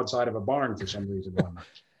hit the broadside of a barn for some reason.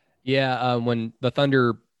 Yeah, when the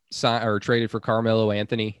Thunder traded for Carmelo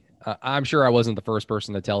Anthony, I'm sure I wasn't the first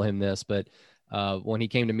person to tell him this, but when he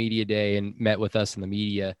came to media day and met with us in the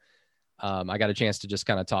media, I got a chance to just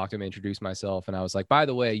kind of talk to him, introduce myself. And I was like, by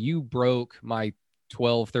the way, you broke my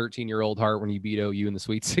 12, 13-year-old heart when you beat OU in the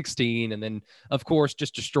Sweet 16. And then, of course,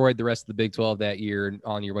 just destroyed the rest of the Big 12 that year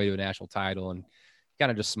on your way to a national title. And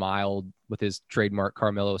kind of just smiled with his trademark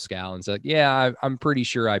Carmelo scowl and said, yeah, I'm pretty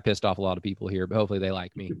sure I pissed off a lot of people here, but hopefully they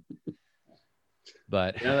like me.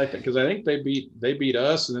 But yeah, because I think they beat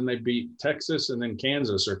us, and then they beat Texas, and then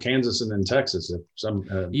Kansas, or Kansas and then Texas.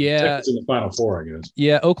 Texas in the Final Four, I guess.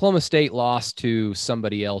 Yeah, Oklahoma State lost to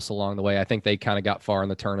somebody else along the way. I think they kind of got far in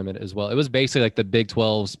the tournament as well. It was basically like the Big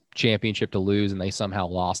 12's championship to lose, and they somehow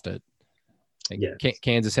lost it.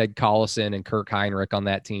 Kansas had Collison and Kirk Heinrich on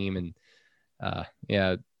that team, and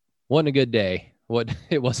wasn't a good day.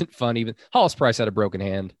 It wasn't fun. Even Hollis Price had a broken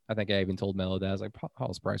hand. I think I even told Melo that. I was like,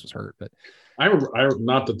 Hollis Price was hurt. But I remember,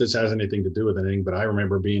 not that this has anything to do with anything, but I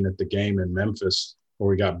remember being at the game in Memphis where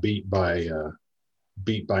we got beat by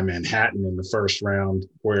Manhattan in the first round,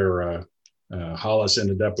 where Hollis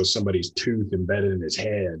ended up with somebody's tooth embedded in his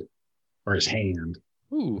head or his hand.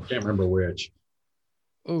 Ooh, can't remember which.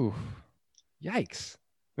 Ooh, yikes!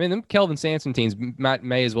 I mean, them Kelvin Sampson teams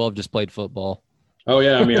may as well have just played football. Oh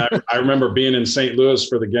yeah, I mean, I remember being in St. Louis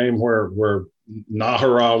for the game where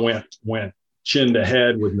Nahara went chin to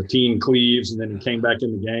head with Mateen Cleaves, and then he came back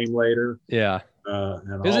in the game later. Yeah,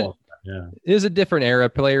 it is a different era.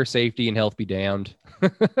 Player safety and health be damned.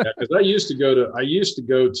 Because I used to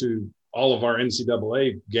go to all of our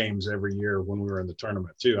NCAA games every year when we were in the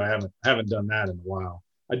tournament too. I haven't done that in a while.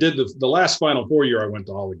 I did the last Final Four year. I went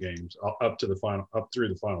to all the games up through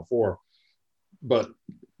the Final Four, but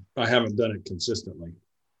I haven't done it consistently.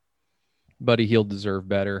 Buddy, he'll deserve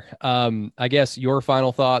better. I guess your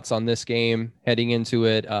final thoughts on this game heading into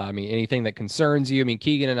it. I mean, anything that concerns you. I mean,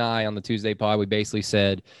 Keegan and I on the Tuesday pod, we basically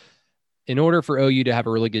said, in order for OU to have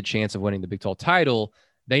a really good chance of winning the Big 12 title,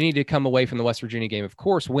 they need to come away from the West Virginia game, of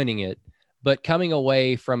course, winning it, but coming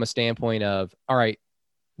away from a standpoint of, all right,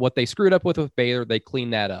 what they screwed up with Baylor, they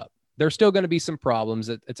cleaned that up. There's still going to be some problems.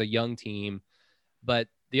 It's a young team, but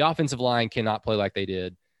the offensive line cannot play like they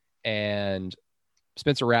did. And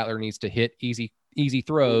Spencer Rattler needs to hit easy easy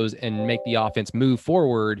throws and make the offense move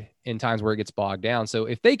forward in times where it gets bogged down. So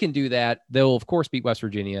if they can do that, they'll of course beat West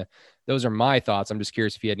Virginia. Those are my thoughts. I'm just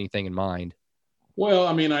curious if you had anything in mind. Well,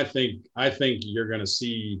 I mean, I think you're going to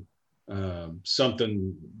see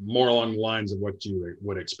something more along the lines of what you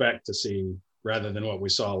would expect to see rather than what we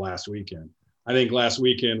saw last weekend. I think last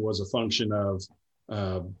weekend was a function of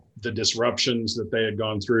the disruptions that they had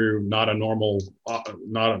gone through. Not a normal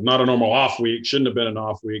off week. Shouldn't have been an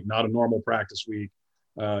off week. Not a normal practice week.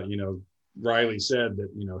 Riley said that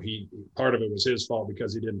part of it was his fault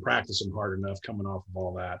because he didn't practice him hard enough coming off of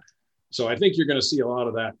all that. So I think you're going to see a lot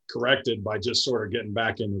of that corrected by just sort of getting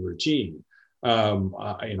back in the routine.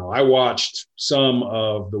 I watched some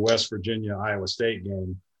of the West Virginia Iowa State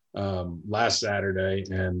game last Saturday,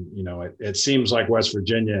 and it seems like West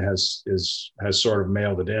Virginia has sort of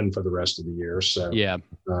mailed it in for the rest of the year. So yeah,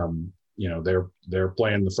 they're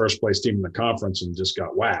playing the first place team in the conference and just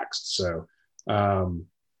got waxed. So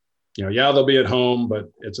they'll be at home,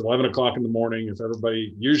 but it's 11 o'clock in the morning.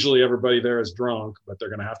 Usually everybody there is drunk, but they're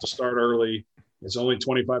going to have to start early. It's only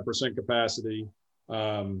 25% capacity.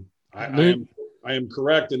 I am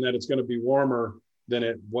correct in that it's going to be warmer than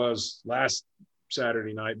it was last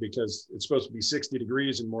Saturday night because it's supposed to be 60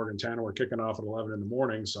 degrees in Morgantown. We're kicking off at 11 in the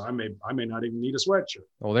morning, so I may not even need a sweatshirt.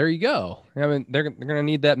 Well, there you go. I mean, they're going to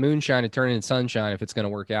need that moonshine to turn into sunshine if it's going to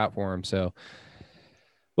work out for them. So,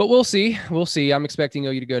 but we'll see. We'll see. I'm expecting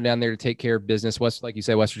OU to go down there to take care of business. Like you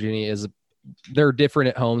said, West Virginia they're different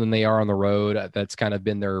at home than they are on the road. That's kind of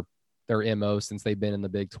been their MO since they've been in the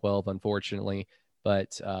Big 12, unfortunately.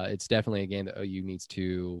 But it's definitely a game that OU needs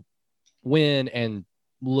to win and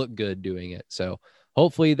look good doing it. So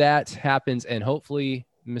hopefully that happens, and hopefully,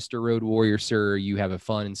 Mr. Road Warrior, sir, you have a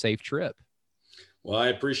fun and safe trip. Well, I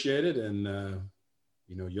appreciate it, and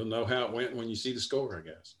you'll know how it went when you see the score, I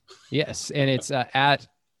guess. Yes, and it's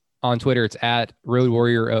on Twitter. It's at Road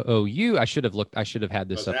Warrior OU. I should have had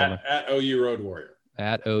this up on at OU Road Warrior.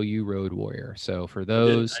 At OU Road Warrior. So for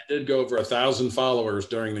those, I did go over 1,000 followers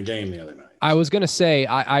during the game the other night. I was going to say,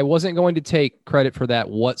 I wasn't going to take credit for that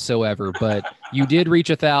whatsoever, but you did reach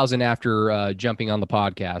 1,000 after jumping on the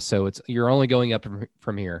podcast. So you're only going up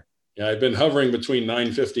from here. Yeah. I've been hovering between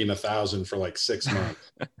 950 and 1,000 for like 6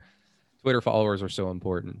 months. Twitter followers are so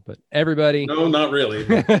important, but everybody. No, not really.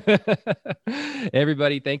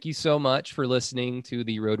 Everybody, thank you so much for listening to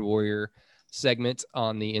the Road Warrior segment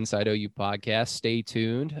on the Inside OU podcast. Stay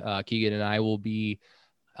tuned. Keegan and I will be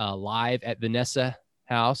live at Vanessa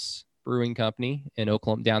House Brewing Company in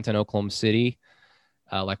downtown Oklahoma City,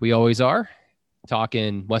 like we always are,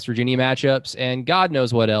 talking West Virginia matchups and God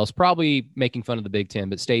knows what else, probably making fun of the Big Ten,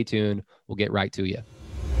 but stay tuned. We'll get right to you.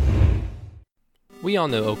 We all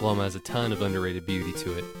know Oklahoma has a ton of underrated beauty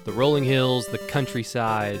to it. The rolling hills, the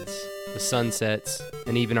countrysides, the sunsets,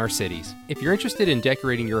 and even our cities. If you're interested in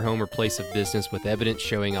decorating your home or place of business with evidence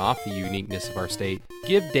showing off the uniqueness of our state,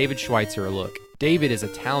 give David Schweitzer a look. David is a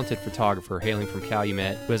talented photographer hailing from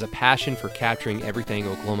Calumet who has a passion for capturing everything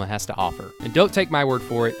Oklahoma has to offer. And don't take my word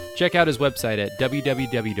for it. Check out his website at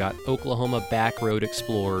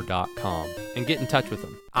www.oklahomabackroadexplorer.com and get in touch with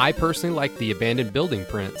him. I personally like the abandoned building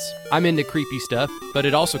prints. I'm into creepy stuff, but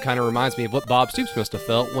it also kind of reminds me of what Bob Stoops must have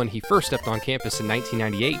felt when he first stepped on campus in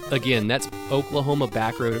 1998. Again, that's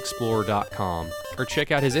oklahomabackroadexplorer.com. Or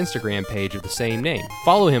check out his Instagram page of the same name.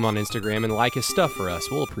 Follow him on Instagram and like his stuff for us.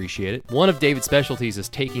 We'll appreciate it. One of David's specialties is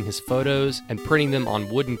taking his photos and printing them on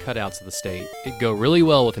wooden cutouts of the state. It'd go really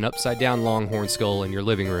well with an upside-down longhorn skull in your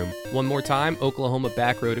living room. One more time,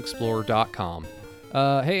 oklahomabackroadexplorer.com.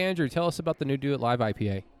 Hey, Andrew, tell us about the new Do It Live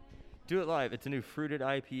IPA. Do It Live. It's a new fruited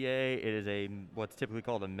IPA. It is what's typically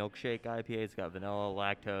called a milkshake IPA. It's got vanilla,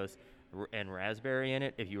 lactose, and raspberry in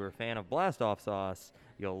it. If you were a fan of Blast Off sauce,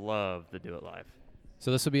 you'll love the Do It Live.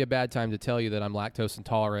 So this would be a bad time to tell you that I'm lactose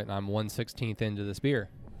intolerant and I'm 1/16 into this beer.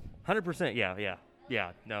 100%. Yeah.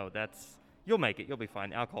 No, you'll make it. You'll be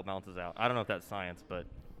fine. Alcohol balances out. I don't know if that's science, but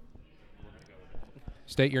we're going to go with it.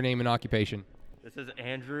 State your name and occupation. This is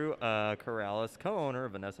Andrew Corrales, co-owner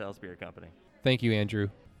of Vanessa House Beer Company. Thank you, Andrew.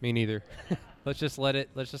 Me neither. Let's just let it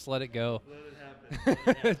go. Let it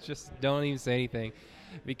happen. Just don't even say anything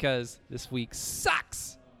because this week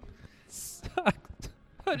sucks.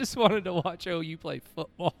 I just wanted to watch OU play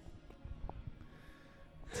football.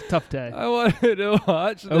 It's a tough day. I wanted to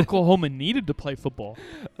watch. Oklahoma needed to play football.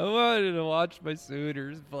 I wanted to watch my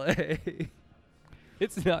Sooners play.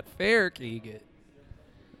 It's not fair, Keegan.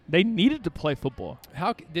 They needed to play football.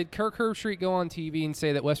 How did Kirk Herbstreit go on TV and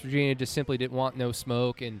say that West Virginia just simply didn't want no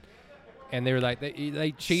smoke and they were like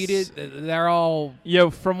they cheated? They're all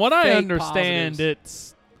from what I understand, positives.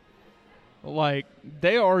 It's like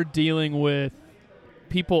they are dealing with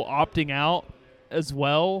people opting out as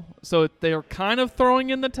well. So they're kind of throwing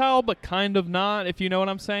in the towel, but kind of not, if you know what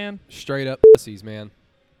I'm saying. Straight up pussies, man.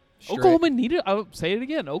 Oklahoma needed, I'll say it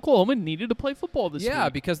again, Oklahoma needed to play football this week. Yeah,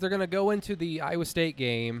 because they're going to go into the Iowa State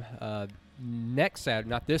game next Saturday,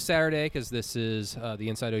 not this Saturday, because this is the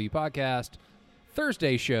Inside OU podcast,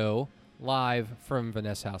 Thursday show, live from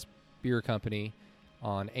Vanessa House Beer Company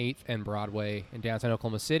on 8th and Broadway in downtown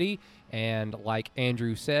Oklahoma City. And like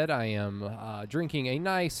Andrew said, I am drinking a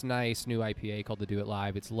nice new IPA called the Do It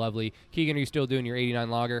Live. It's lovely. Keegan, are you still doing your 89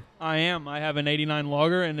 lager? I am. I have an 89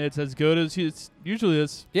 lager, and it's as good as it usually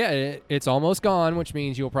is. Yeah, it's almost gone, which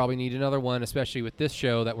means you'll probably need another one, especially with this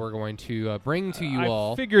show that we're going to bring to you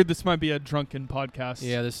all. I figured this might be a drunken podcast.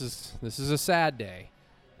 Yeah, this is a sad day.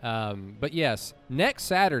 But yes, next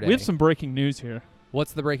Saturday. We have some breaking news here.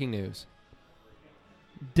 What's the breaking news?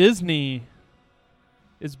 Disney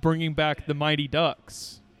is bringing back the Mighty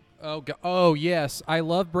Ducks. Oh, yes. I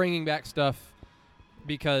love bringing back stuff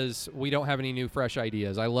because we don't have any new, fresh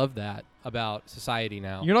ideas. I love that about society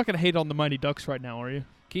now. You're not going to hate on the Mighty Ducks right now, are you?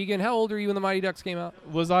 Keegan, how old are you when the Mighty Ducks came out?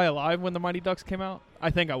 Was I alive when the Mighty Ducks came out?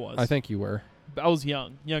 I think I was. I think you were. I was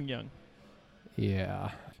young.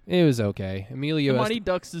 Yeah. It was okay. The Mighty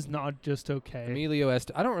Ducks is not just okay. Emilio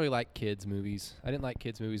Estevez. I don't really like kids' movies. I didn't like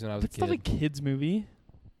kids' movies when I was a kid. It's not a kids' movie.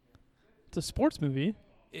 It's a sports movie.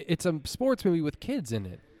 It's a sports movie with kids in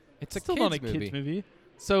it. It's still not a kids movie.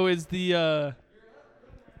 So is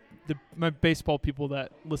my baseball people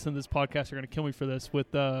that listen to this podcast are going to kill me for this with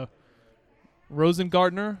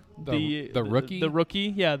Rosengardner, the rookie, the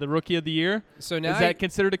rookie, yeah, the rookie of the year. So now is that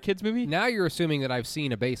considered a kids movie? Now you're assuming that I've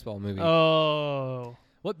seen a baseball movie. Oh,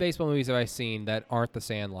 what baseball movies have I seen that aren't The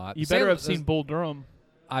Sandlot? You better have seen Bull Durham.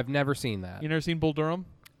 I've never seen that. You never seen Bull Durham?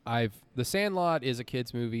 The Sandlot is a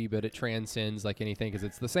kids movie, but it transcends like anything because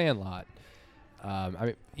it's The Sandlot. I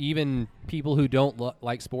mean, even people who don't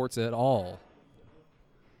like sports at all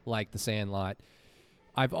like The Sandlot.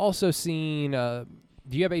 I've also seen. Do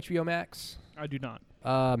you have HBO Max? I do not.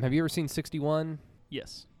 Have you ever seen 61?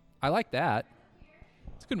 Yes. I like that.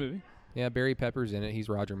 It's a good movie. Yeah, Barry Pepper's in it. He's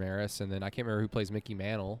Roger Maris, and then I can't remember who plays Mickey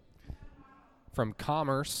Mantle from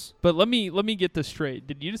Commerce. But let me get this straight.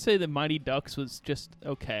 Did you just say that Mighty Ducks was just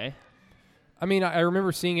okay? I mean, I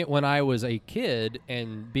remember seeing it when I was a kid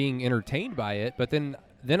and being entertained by it, but then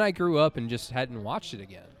I grew up and just hadn't watched it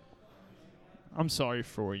again. I'm sorry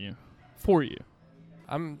for you.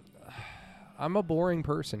 I'm a boring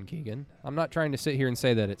person, Keegan. I'm not trying to sit here and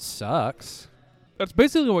say that it sucks. That's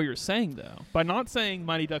basically what you're saying, though. By not saying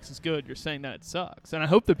Mighty Ducks is good, you're saying that it sucks. And I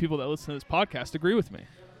hope the people that listen to this podcast agree with me.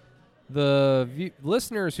 The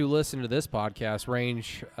listeners who listen to this podcast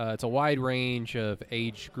range, it's a wide range of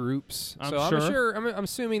age groups. I'm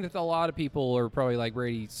assuming that a lot of people are probably like,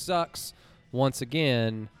 Brady sucks once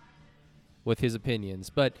again with his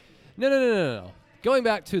opinions. But no. Going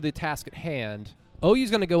back to the task at hand,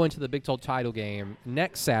 OU's going to go into the Big 12 title game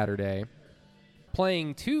next Saturday,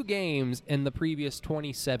 playing 2 games in the previous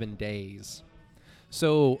 27 days.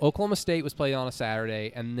 So Oklahoma State was played on a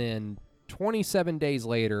Saturday, and then 27 days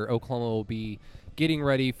later, Oklahoma will be getting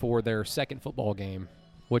ready for their second football game,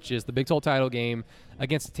 which is the Big 12 title game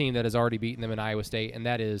against a team that has already beaten them in Iowa State, and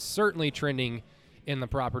that is certainly trending in the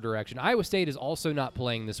proper direction. Iowa State is also not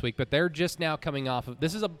playing this week, but they're just now coming off of –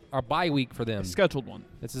 this is a bye week for them. A scheduled one.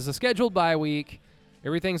 This is a scheduled bye week.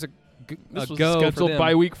 Everything's a go for them. This was a scheduled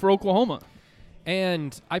bye week for Oklahoma.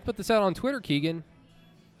 And I put this out on Twitter, Keegan.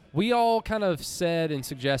 We all kind of said and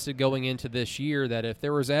suggested going into this year that if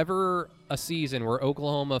there was ever a season where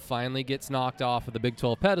Oklahoma finally gets knocked off of the Big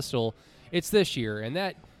 12 pedestal, it's this year. And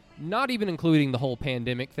that, not even including the whole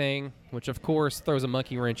pandemic thing, which of course throws a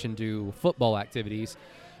monkey wrench into football activities,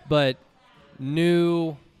 but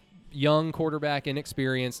new, young quarterback,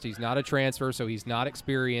 inexperienced. He's not a transfer, so he's not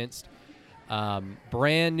experienced.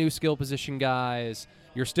 Brand new skill position guys.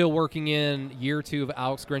 You're still working in year 2 of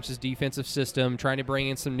Alex Grinch's defensive system, trying to bring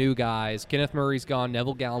in some new guys. Kenneth Murray's gone.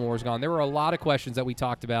 Neville Gallimore's gone. There were a lot of questions that we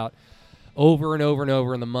talked about over and over and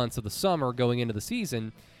over in the months of the summer going into the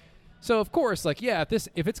season. So, of course, if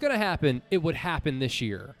it's going to happen, it would happen this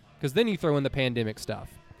year, because then you throw in the pandemic stuff.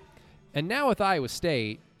 And now with Iowa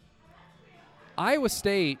State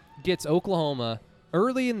gets Oklahoma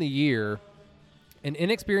early in the year, an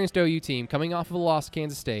inexperienced OU team coming off of a loss to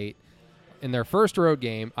Kansas State. In their first road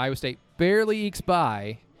game, Iowa State barely ekes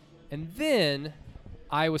by, and then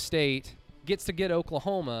Iowa State gets to get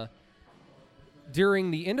Oklahoma during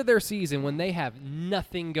the end of their season when they have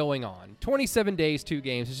nothing going on. 27 days, 2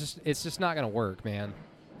 games. It's just not going to work, man.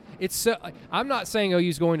 I'm not saying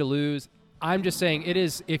OU's going to lose. I'm just saying it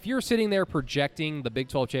is. If you're sitting there projecting the Big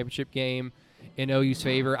 12 championship game in OU's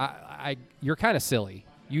favor, you're kind of silly.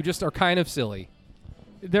 You just are kind of silly.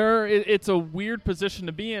 It's a weird position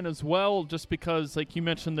to be in as well, just because, like you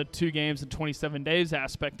mentioned, the 2 games in 27 days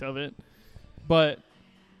aspect of it. But,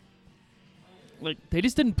 like, they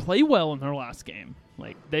just didn't play well in their last game.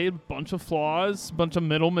 Like, they had a bunch of flaws, a bunch of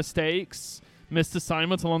middle mistakes, missed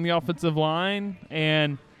assignments along the offensive line,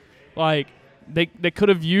 and, like, they could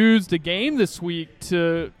have used a game this week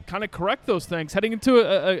to kind of correct those things. Heading into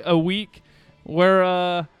a week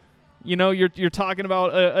where, you're talking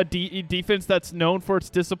about a defense that's known for its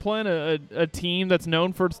discipline, a team that's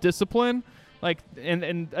known for its discipline, like,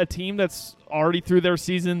 and a team that's already through their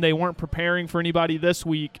season. They weren't preparing for anybody this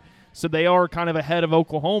week, so they are kind of ahead of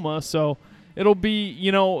Oklahoma. So it'll be,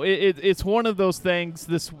 it's one of those things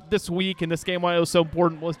this week, and this game, why it was so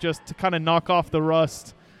important was just to kind of knock off the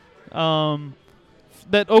rust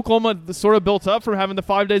that Oklahoma sort of built up from having the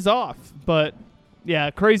 5 days off. But, yeah,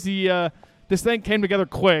 crazy. This thing came together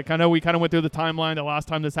quick. I know we kind of went through the timeline the last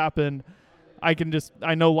time this happened. I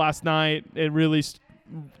know last night it really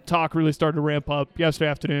talk really started to ramp up yesterday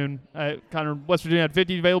afternoon. West Virginia had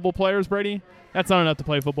 50 available players, Brady. That's not enough to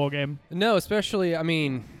play a football game. No, especially, I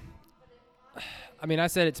mean, I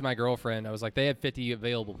said it to my girlfriend. I was like, they had 50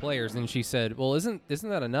 available players, and she said, well, isn't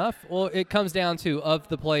that enough? Well, it comes down to, of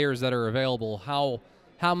the players that are available, how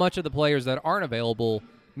much of the players that aren't available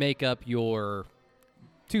make up your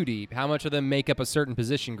 2 deep? How much of them make up a certain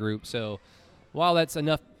position group? So while that's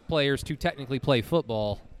enough players to technically play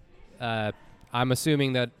football, I'm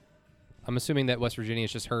assuming that West Virginia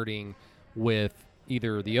is just hurting with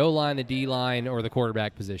either the O-line, the D-line, or the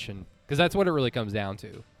quarterback position, because that's what it really comes down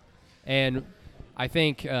to. And I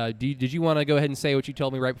think, did you want to go ahead and say what you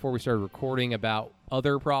told me right before we started recording about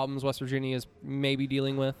other problems West Virginia is maybe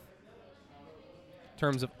dealing with in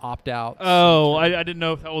terms of opt-outs? Oh, I didn't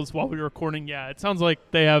know if that was while we were recording. Yeah, it sounds like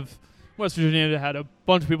West Virginia had a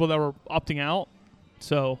bunch of people that were opting out,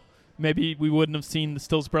 so maybe we wouldn't have seen the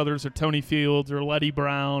Stills brothers or Tony Fields or Letty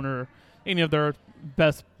Brown or any of their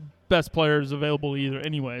best players available either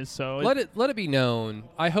anyways. So let it be known,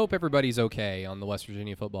 I hope everybody's okay on the West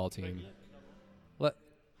Virginia football team. I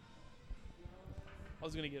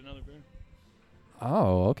was going to get another beer.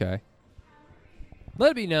 Oh, okay. Let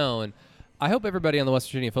it be known, I hope everybody on the West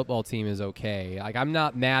Virginia football team is okay. Like, I'm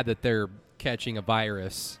not mad that they're catching a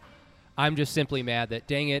virus. I'm just simply mad that,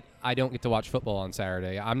 dang it, I don't get to watch football on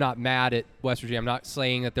Saturday. I'm not mad at West Virginia. I'm not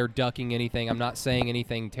saying that they're ducking anything. I'm not saying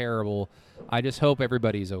anything terrible. I just hope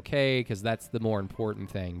everybody's okay, because that's the more important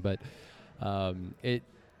thing. But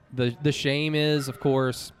the shame is, of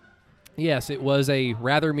course, yes, it was a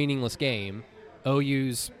rather meaningless game.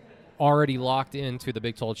 OU's already locked into the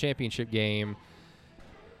Big 12 championship game.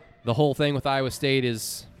 The whole thing with Iowa State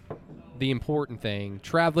is the important thing.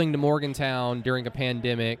 Traveling to Morgantown during a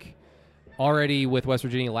pandemic, already with West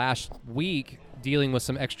Virginia last week dealing with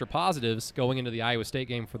some extra positives going into the Iowa State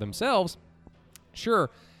game for themselves. Sure,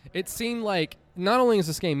 it seemed like not only is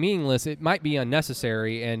this game meaningless, it might be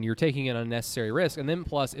unnecessary, and you're taking an unnecessary risk. And then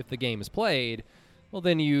plus, if the game is played, well,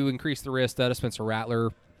 then you increase the risk that a Spencer Rattler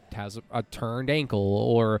has a turned ankle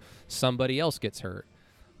or somebody else gets hurt.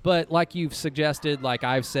 But like you've suggested, like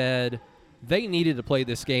I've said, they needed to play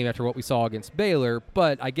this game after what we saw against Baylor.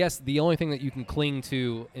 But I guess the only thing that you can cling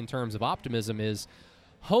to in terms of optimism is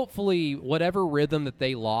hopefully whatever rhythm that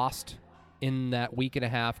they lost in that week and a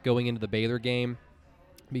half going into the Baylor game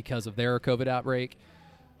because of their COVID outbreak,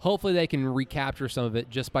 hopefully they can recapture some of it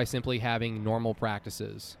just by simply having normal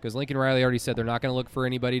practices. Because Lincoln Riley already said they're not going to look for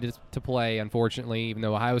anybody to play, unfortunately, even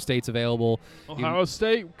though Ohio State's available. Ohio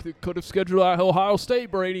State could have scheduled out Ohio State,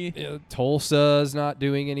 Brady. Tulsa's not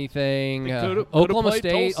doing anything. Oklahoma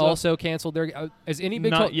State Tulsa also canceled their – has any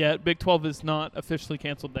Big 12 – Not yet. Big 12 has not officially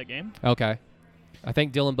canceled that game. Okay. I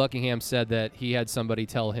think Dylan Buckingham said that he had somebody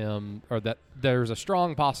tell him, or that there's a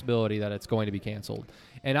strong possibility that it's going to be canceled.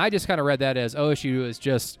 And I just kind of read that as OSU is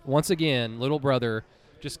just, once again, little brother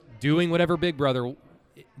just doing whatever big brother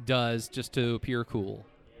does just to appear cool.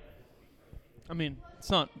 I mean,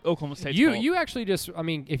 it's not Oklahoma State's fault. You actually just, I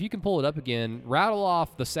mean, if you can pull it up again, rattle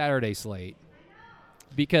off the Saturday slate.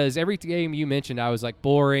 Because every game you mentioned, I was like,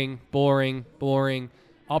 boring.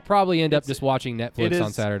 I'll probably end up just watching Netflix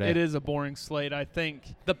on Saturday. It is a boring slate. I think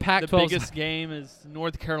the Pac-12 the biggest game is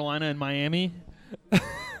North Carolina and Miami.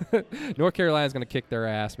 North Carolina's going to kick their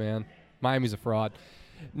ass, man. Miami's a fraud.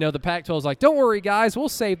 No, the Pac-12 is like, don't worry, guys, we'll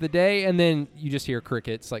save the day. And then you just hear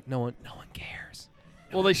crickets. Like, no one cares.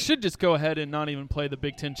 Well, they should just go ahead and not even play the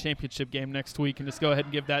Big Ten championship game next week and just go ahead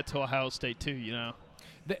and give that to Ohio State too, you know.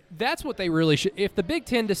 That's what they really should. If the Big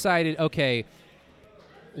Ten decided, okay,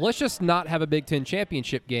 let's just not have a Big Ten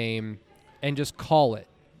championship game and just call it.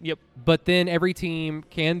 Yep. But then every team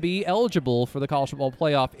can be eligible for the college football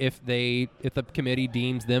playoff if the committee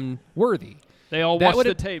deems them worthy. They all That watch the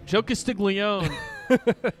would've- tape. Joe Castiglione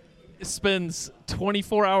spends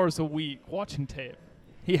 24 hours a week watching tape.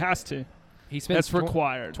 He has to. He spends That's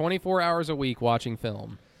required. 24 hours a week watching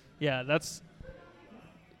film. Yeah, that's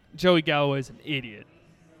Joey Galloway's an idiot.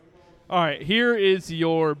 All right, here is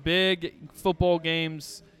your big football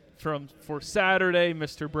games for Saturday,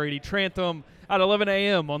 Mr. Brady Trantham. At 11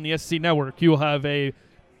 a.m. on the SC Network, you will have a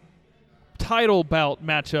title bout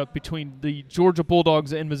matchup between the Georgia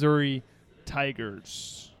Bulldogs and Missouri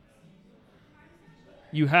Tigers.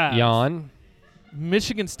 You have Jan.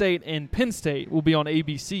 Michigan State and Penn State will be on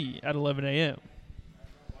ABC at 11 a.m.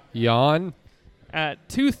 Jan. At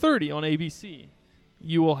 2:30 on ABC,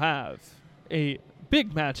 you will have a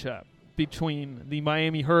big matchup between the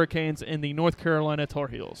Miami Hurricanes and the North Carolina Tar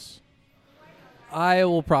Heels. I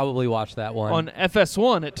will probably watch that one. On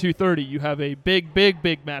FS1 at 2:30, you have a big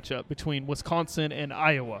matchup between Wisconsin and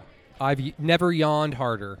Iowa. I've never yawned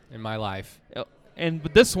harder in my life. And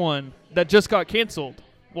this one that just got canceled,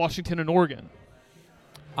 Washington and Oregon.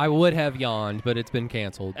 I would have yawned, but it's been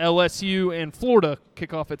canceled. LSU and Florida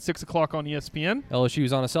kick off at 6 o'clock on ESPN.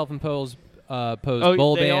 LSU's on a self-imposed Oh,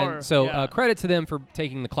 bowl they ban, are, so yeah. credit to them for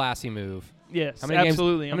taking the classy move. Yes, How many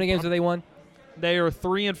absolutely. Games, how many games have they won? They are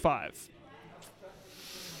 3-5.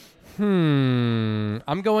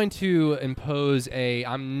 I'm going to impose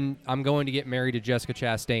I'm going to get married to Jessica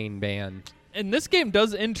Chastain ban. And this game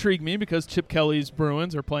does intrigue me because Chip Kelly's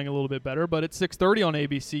Bruins are playing a little bit better. But at 6:30 on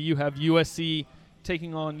ABC, you have USC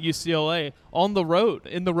taking on UCLA on the road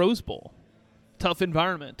in the Rose Bowl. Tough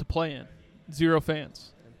environment to play in. 0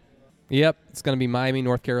 fans. Yep, it's going to be Miami,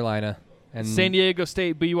 North Carolina, and San Diego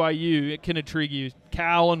State, BYU. It can intrigue you.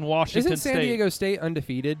 Cal and Washington Isn't San State. Diego State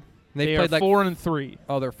undefeated? They played are like 4-3.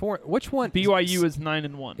 Oh, they're 4. Which one? BYU is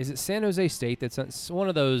 9-1. Is it San Jose State that's one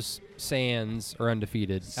of those Sands are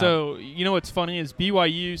undefeated? So, you know what's funny is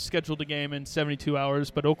BYU scheduled a game in 72 hours,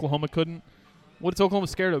 but Oklahoma couldn't. What's Oklahoma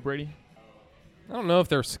scared of, Brady? I don't know if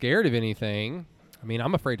they're scared of anything. I mean,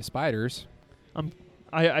 I'm afraid of spiders.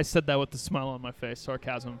 I said that with a smile on my face,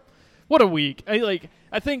 sarcasm. What a week. I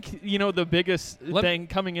think, the biggest thing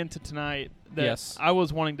coming into tonight that Yes. I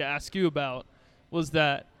was wanting to ask you about was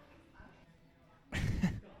that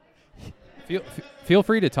Feel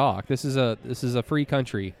free to talk. This is a free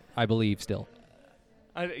country, I believe still.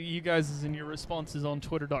 you guys in your responses on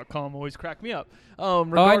twitter.com always crack me up.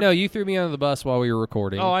 I know. You threw me under the bus while we were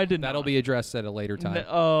recording. Oh, I did That'll not. be addressed at a later time.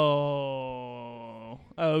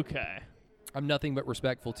 Okay. I'm nothing but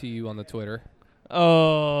respectful to you on the Twitter.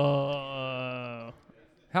 Oh.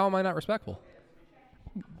 How am I not respectful?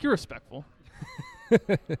 You're respectful.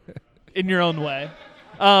 In your own way.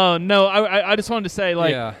 No, I just wanted to say,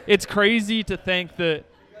 Yeah. It's crazy to think that,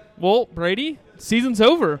 well, Brady, season's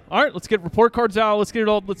over. All right, let's get report cards out. Let's get it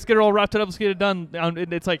all wrapped up. Let's get it done.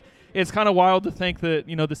 It's kind of wild to think that,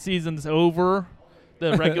 the season's over.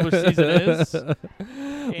 The regular season is.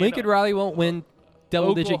 Lincoln Riley won't win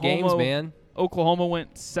double-digit games, man. Oklahoma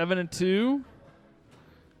went 7-2.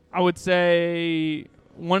 I would say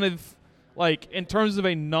one of, in terms of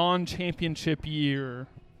a non-championship year,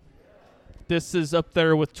 this is up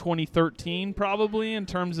there with 2013 probably in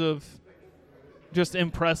terms of just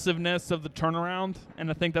impressiveness of the turnaround.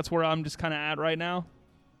 And I think that's where I'm just kind of at right now.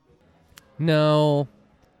 No,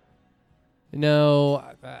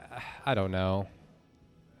 I don't know.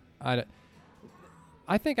 I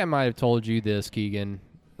think I might have told you this, Keegan,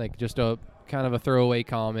 just a kind of a throwaway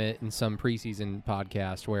comment in some preseason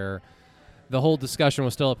podcast where the whole discussion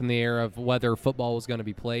was still up in the air of whether football was going to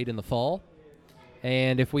be played in the fall.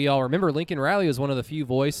 And if we all remember, Lincoln Riley was one of the few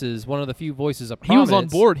voices of prominence. He was on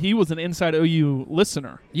board. He was an Inside OU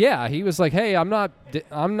listener. Yeah, he was like, "Hey, I'm not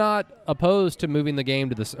opposed to moving the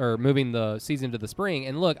game to moving the season to the spring."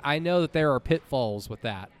 And look, I know that there are pitfalls with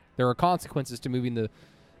that. There are consequences to moving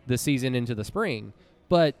the season into the spring,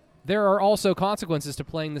 but there are also consequences to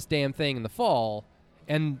playing this damn thing in the fall,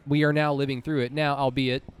 and we are now living through it. Now,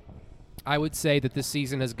 albeit, I would say that this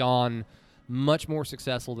season has gone much more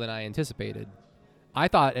successful than I anticipated. I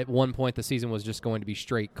thought at one point the season was just going to be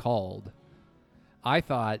straight called. I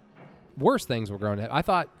thought worse things were going to happen. I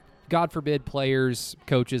thought, God forbid, players,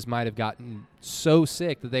 coaches might have gotten so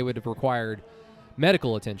sick that they would have required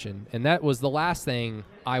medical attention, and that was the last thing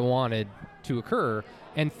I wanted to occur.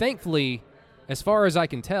 And thankfully, as far as I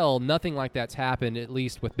can tell, nothing like that's happened, at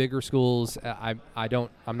least with bigger schools. I'm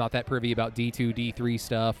not that privy about D2, D3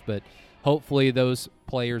 stuff, but hopefully those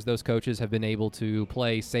players, those coaches have been able to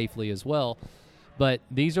play safely as well. But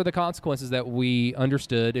these are the consequences that we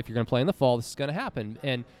understood. If you're going to play in the fall, this is going to happen.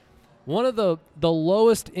 And one of the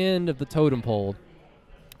lowest end of the totem pole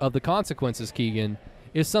of the consequences, Keegan,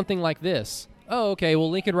 is something like this. Oh, okay, well,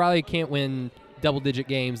 Lincoln Riley can't win double-digit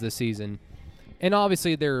games this season. And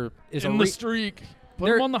obviously there is In the streak.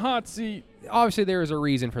 Put him on the hot seat. Obviously there is a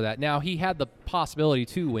reason for that. Now, he had the possibility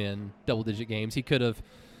to win double-digit games.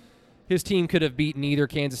 His team could have beaten either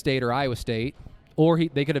Kansas State or Iowa State, or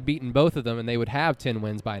they could have beaten both of them, and they would have 10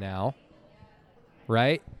 wins by now,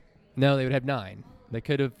 right? No, they would have 9. They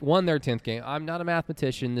could have won their 10th game. I'm not a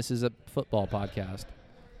mathematician. This is a football podcast.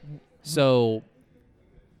 So,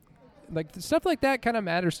 like, stuff like that kind of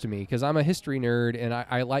matters to me because I'm a history nerd, and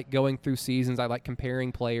I like going through seasons. I like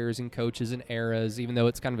comparing players and coaches and eras, even though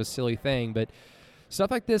it's kind of a silly thing. But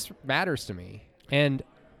stuff like this matters to me. And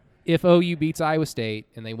if OU beats Iowa State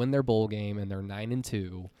and they win their bowl game and they're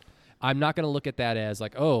 9-2, I'm not going to look at that as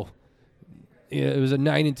like, oh, it was a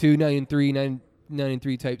 9-2, 9-3,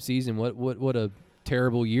 9-3 type season. What a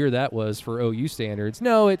terrible year that was for OU standards.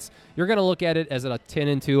 No, you're going to look at it as a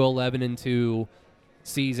 10-2, 11-2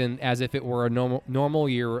 season as if it were a normal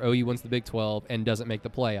year where OU wins the Big 12 and doesn't make the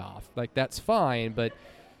playoff. Like, that's fine, but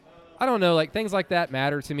I don't know. Like, things like that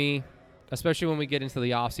matter to me, especially when we get into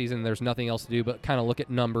the offseason and there's nothing else to do but kind of look at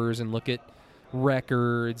numbers and look at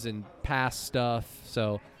records and past stuff.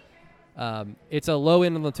 So it's a low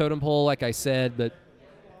end on the totem pole, like I said, but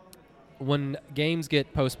when games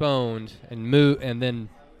get postponed and then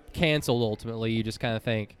canceled ultimately, you just kind of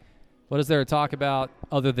think, what is there to talk about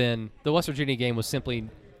other than the West Virginia game was simply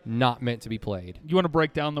not meant to be played? You want to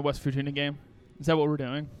break down the West Virginia game? Is that what we're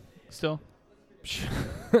doing still?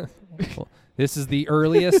 Well, this is the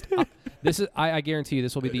earliest. I guarantee you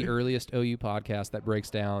this will be the earliest OU podcast that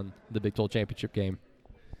breaks down the Big 12 championship game.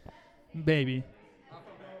 Maybe.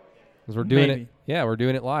 Because we're doing it. Yeah, we're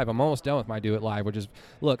doing it live. I'm almost done with my Do It Live, which is,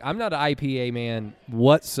 look, I'm not an IPA man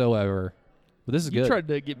whatsoever, but this is good. You tried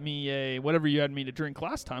to get me whatever you had me to drink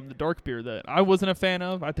last time, the dark beer that I wasn't a fan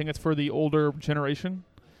of. I think it's for the older generation,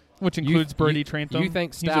 which includes Brady Trantham. You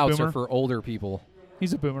think stouts are for older people?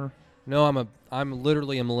 He's a boomer. No, I'm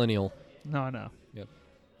literally a millennial. No. Yep.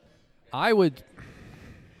 I would.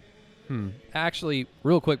 Actually,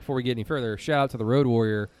 real quick before we get any further, shout out to the Road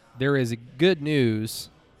Warrior. There is good news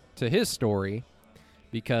to his story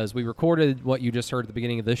because we recorded what you just heard at the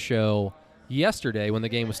beginning of this show yesterday when the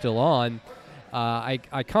game was still on.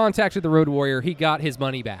 I contacted the Road Warrior. He got his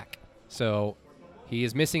money back. So he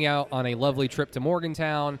is missing out on a lovely trip to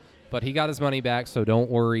Morgantown, but he got his money back, so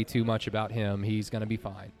don't worry too much about him. He's going to be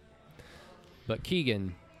fine. But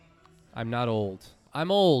Keegan, I'm not old.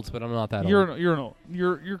 I'm old, but I'm not that old.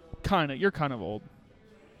 You're kind of old.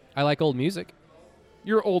 I like old music.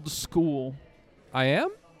 You're old school. I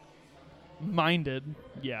am? Minded,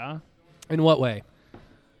 yeah. In what way?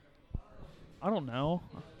 I don't know.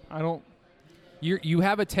 I don't. You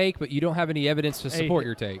have a take, but you don't have any evidence to support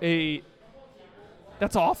your take.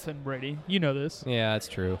 That's often, Brady. You know this. Yeah, that's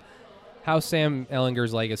true. How's Sam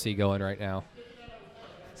Ellinger's legacy going right now?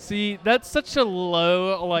 See, that's such a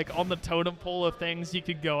low, like, on the totem pole of things you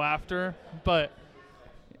could go after. But,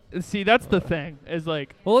 see, that's the thing. Is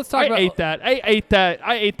like, well, let's talk about. I ate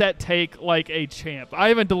that take like a champ. I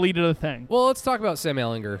haven't deleted a thing. Well, let's talk about Sam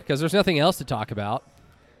Ellinger because there's nothing else to talk about.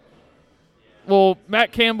 Well,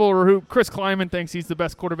 Matt Campbell or who Chris Kleiman thinks he's the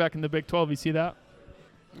best quarterback in the Big 12. You see that?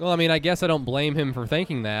 Well, I mean, I guess I don't blame him for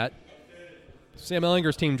thinking that. Sam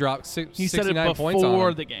Ellinger's team dropped 69 points on him. He said it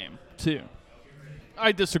before the game, too.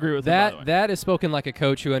 I disagree with that. That is spoken like a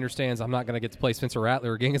coach who understands I'm not going to get to play Spencer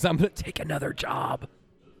Rattler again because I'm going to take another job.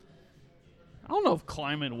 I don't know if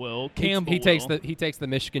Kleiman will. Campbell he takes the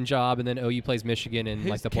Michigan job, and then OU plays Michigan in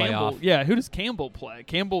like the playoff. Yeah, who does Campbell play?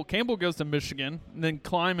 Campbell goes to Michigan, and then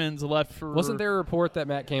Kleiman's left for. Wasn't there a report that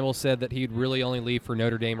Matt Campbell said that he'd really only leave for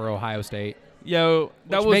Notre Dame or Ohio State? Yo,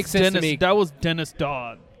 that makes sense to me. That was Dennis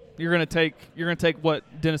Dodd. You're gonna take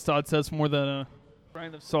what Dennis Dodd says more than a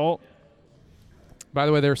grain of salt. By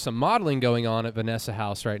the way, there's some modeling going on at Vanessa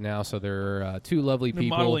House right now, so there are two lovely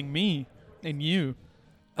people. Modeling me and you.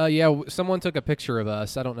 Yeah, someone took a picture of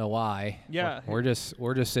us. I don't know why. Yeah. We're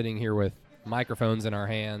just sitting here with microphones in our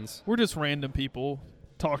hands. We're just random people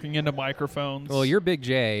talking into microphones. Well, you're Big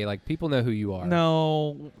J. Like, people know who you are.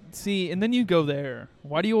 No. See, and then you go there.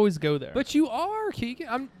 Why do you always go there? But you are,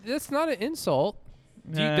 Keegan. That's not an insult.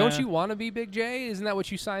 Don't you want to be Big J? Isn't that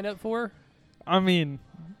what you signed up for? I mean,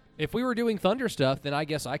 if we were doing Thunder stuff, then I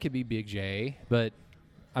guess I could be Big J, but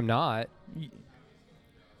I'm not.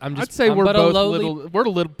 I'd say we're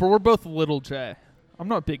both little J. I'm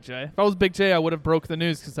not Big J. If I was Big J, I would have broke the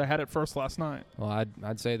news because I had it first last night. Well,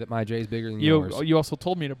 I'd say that my J's bigger than yours. You also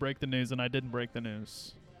told me to break the news, and I didn't break the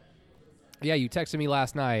news. Yeah, you texted me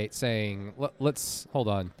last night saying, let's hold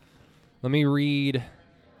on. Let me read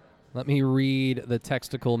the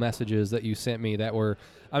textical messages that you sent me that were,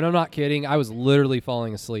 I'm not kidding, I was literally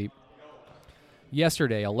falling asleep.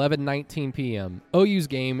 Yesterday, 11:19 p.m., OU's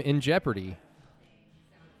game in jeopardy.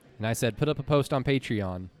 And I said, put up a post on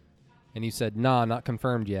Patreon. And you said, nah, not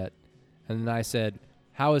confirmed yet. And then I said,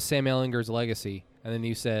 how is Sam Ehlinger's legacy? And then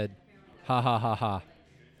you said, ha, ha, ha, ha.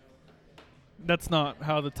 That's not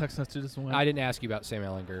how the text messages went. I didn't ask you about Sam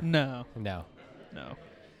Ehlinger. No. No.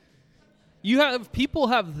 People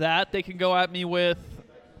have that they can go at me with.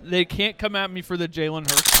 They can't come at me for the Jalen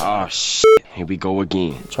Hurts. Oh, shit. Here we go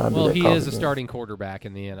again. Well, he is a starting quarterback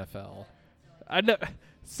in the NFL. I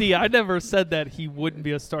never said that he wouldn't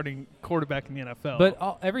be a starting quarterback in the NFL.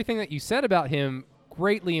 But everything that you said about him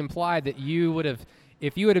greatly implied that you would have,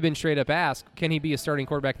 if you would have been straight up asked, can he be a starting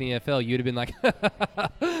quarterback in the NFL, you'd have been like, if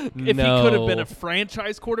he could have been a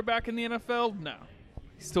franchise quarterback in the NFL, no.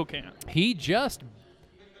 He still can't. He just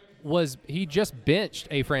benched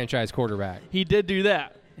a franchise quarterback. He did do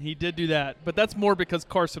that. But that's more because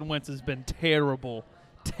Carson Wentz has been terrible.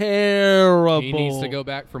 Terrible. He needs to go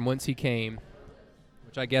back from whence he came,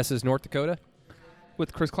 which I guess is North Dakota.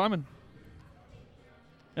 With Chris Kleiman.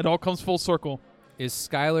 It all comes full circle. Is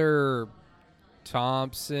Skylar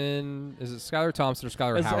Thompson? Is it Skylar Thompson or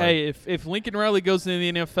Skylar Howard? Hey, if Lincoln Riley goes into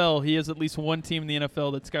the NFL, he has at least one team in the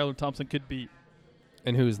NFL that Skylar Thompson could beat.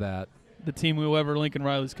 And who's that? The team whoever Lincoln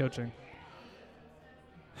Riley's coaching.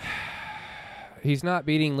 He's not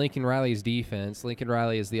beating Lincoln Riley's defense. Lincoln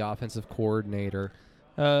Riley is the offensive coordinator.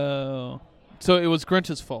 Oh. So it was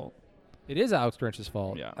Grinch's fault. It is Alex Grinch's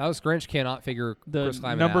fault. Yeah. Alex Grinch cannot figure Chris The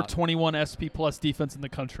Kleiman number out. 21 SP plus defense in the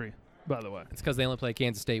country, by the way. It's because they only play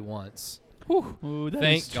Kansas State once. Whew. Ooh, that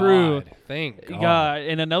Thank is true. God. Thank God. God.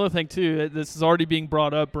 And another thing, too, this is already being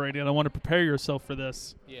brought up, Brady, and I want to prepare yourself for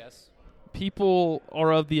this. Yes. People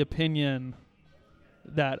are of the opinion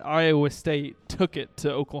that Iowa State took it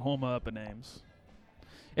to Oklahoma up in Ames,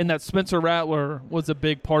 and that Spencer Rattler was a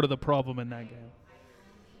big part of the problem in that game.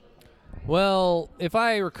 Well, if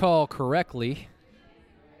I recall correctly,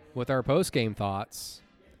 with our post-game thoughts,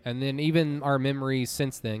 and then even our memories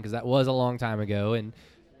since then, because that was a long time ago, and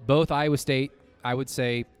both Iowa State, I would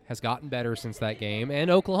say, has gotten better since that game, and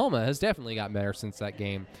Oklahoma has definitely gotten better since that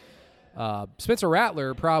game. Spencer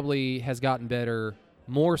Rattler probably has gotten better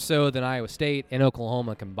more so than Iowa State and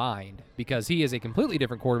Oklahoma combined, because he is a completely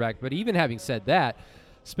different quarterback. But even having said that,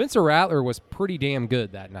 Spencer Rattler was pretty damn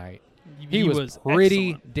good that night. He was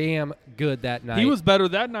pretty excellent. damn good that night. He was better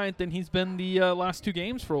that night than he's been the last two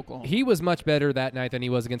games for Oklahoma. He was much better that night than he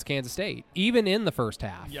was against Kansas State, even in the first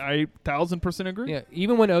half. Yeah, I 1,000% agree. Yeah,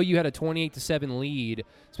 even when OU had a 28-7 lead,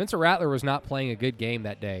 Spencer Rattler was not playing a good game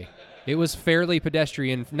that day. It was fairly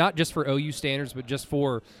pedestrian, not just for OU standards, but just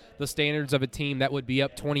for the standards of a team that would be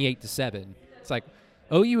up 28-7. It's like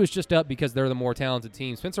OU is just up because they're the more talented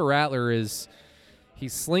team. Spencer Rattler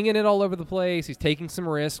he's slinging it all over the place. He's taking some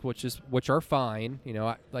risks, which are fine. You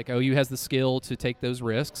know, like OU has the skill to take those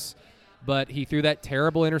risks. But he threw that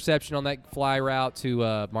terrible interception on that fly route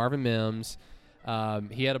to Marvin Mims.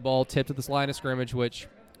 He had a ball tipped at this line of scrimmage, which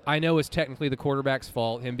I know is technically the quarterback's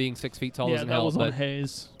fault. Him being 6 feet tall doesn't help. Yeah, that was on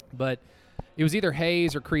Hayes. But it was either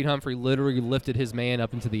Hayes or Creed Humphrey literally lifted his man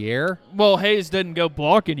up into the air. Well, Hayes didn't go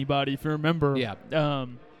block anybody, if you remember. Yeah.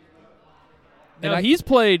 He's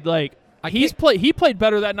played like he played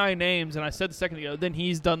better that 9 games, and I said a second ago, than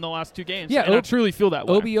he's done the last 2 games. Yeah, and I truly feel that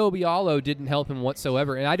way. Obi Obialo didn't help him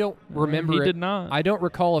whatsoever, and I don't remember. He did not. I don't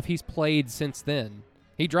recall if he's played since then.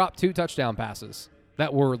 He dropped 2 touchdown passes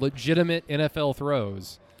that were legitimate NFL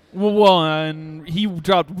throws. Well, one he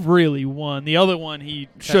dropped really one. The other one it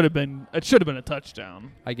should have been a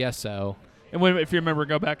touchdown. I guess so. And if you remember,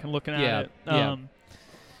 go back and looking at it. Yeah.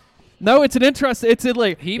 No, it's an interest. It's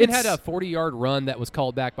like he even had a 40-yard run that was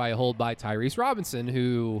called back by a hold by Tyrese Robinson,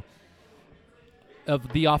 who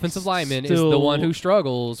of the offensive lineman is the one who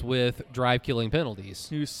struggles with drive-killing penalties.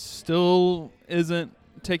 Who still isn't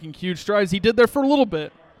taking huge strides. He did there for a little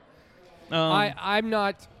bit. I'm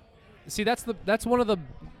not. See, that's one of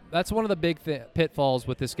the big pitfalls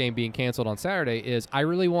with this game being canceled on Saturday. Is I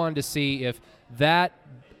really wanted to see if that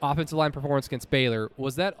offensive line performance against Baylor,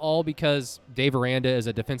 was that all because Dave Aranda is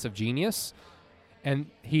a defensive genius and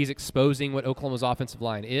he's exposing what Oklahoma's offensive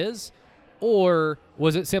line is, or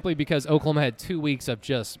was it simply because Oklahoma had 2 weeks of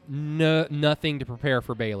just nothing to prepare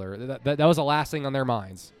for Baylor? That was the last thing on their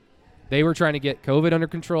minds. They were trying to get COVID under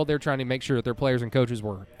control. They were trying to make sure that their players and coaches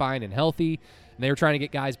were fine and healthy, and they were trying to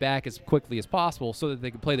get guys back as quickly as possible so that they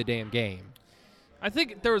could play the damn game. I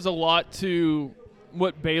think there was a lot to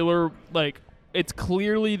what Baylor, like, it's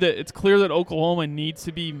clear that Oklahoma needs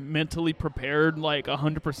to be mentally prepared like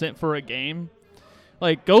 100% for a game.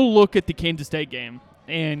 Like, go look at the Kansas State game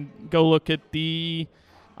and go look at the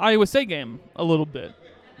Iowa State game a little bit.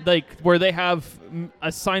 Like, where they have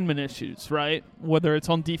assignment issues, right? Whether it's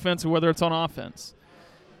on defense or whether it's on offense.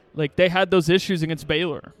 Like, they had those issues against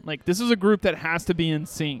Baylor. Like, this is a group that has to be in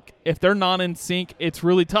sync. If they're not in sync, it's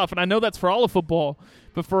really tough. And I know that's for all of football,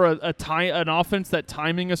 but for an offense that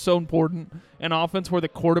timing is so important, an offense where the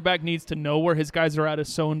quarterback needs to know where his guys are at is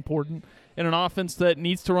so important, and an offense that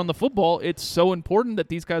needs to run the football, it's so important that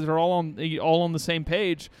these guys are all on the same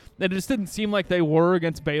page. That it just didn't seem like they were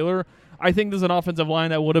against Baylor. I think there's an offensive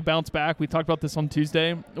line that would have bounced back. We talked about this on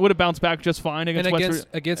Tuesday. It would have bounced back just fine against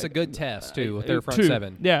a good test too with their front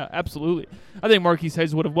seven. Yeah, absolutely. I think Marquise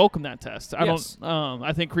Hayes would have welcomed that test.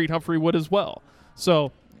 I think Creed Humphrey would as well.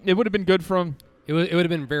 So it would have been good from. It would have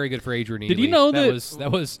been very good for Adrian Ely. Did you know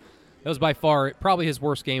that was by far probably his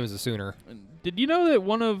worst game as a Sooner? Did you know that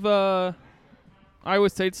one of Iowa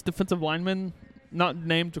State's defensive linemen, not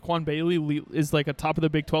named Jaquan Bailey, is like a top of the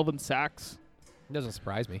Big 12 in sacks? It doesn't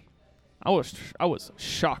surprise me. I was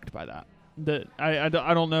shocked by that. That I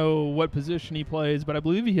don't know what position he plays, but I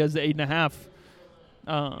believe he has the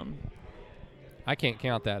 8.5. I can't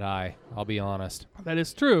count that high. I'll be honest. That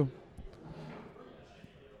is true.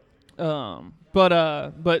 But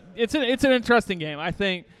it's an interesting game. I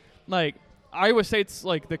think like Iowa State's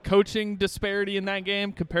like the coaching disparity in that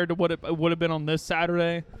game compared to what it would have been on this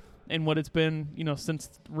Saturday and what it's been,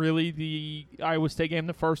 since really the Iowa State game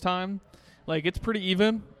the first time. Like, it's pretty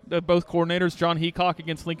even. Both coordinators, John Heacock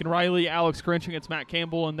against Lincoln Riley, Alex Grinch against Matt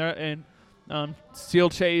Campbell, and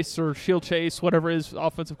Shield Chase, whatever his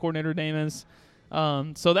offensive coordinator name is.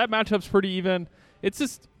 So that matchup's pretty even. It's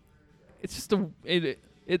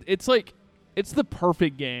the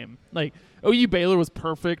perfect game. Like, OU Baylor was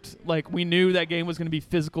perfect. Like, we knew that game was going to be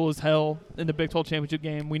physical as hell in the Big 12 championship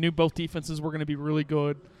game. We knew both defenses were going to be really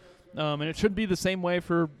good. And it should be the same way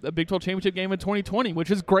for a Big 12 championship game in 2020,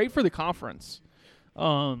 which is great for the conference.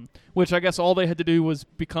 Which I guess all they had to do was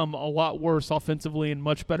become a lot worse offensively and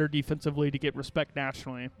much better defensively to get respect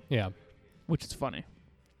nationally. Yeah. Which is funny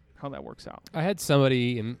how that works out. I had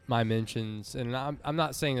somebody in my mentions, and I'm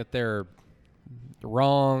not saying that they're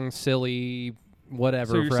wrong, silly,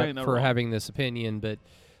 whatever for having this opinion, but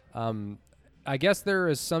I guess there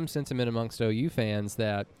is some sentiment amongst OU fans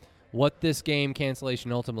that what this game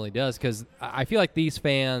cancellation ultimately does, because I feel like these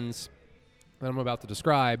fans that I'm about to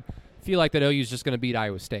describe feel like that OU is just going to beat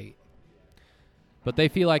Iowa State. But they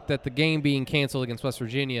feel like that the game being canceled against West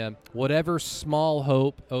Virginia, whatever small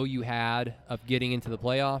hope OU had of getting into the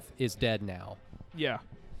playoff is dead now. Yeah.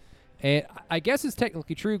 And I guess it's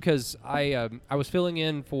technically true because I was filling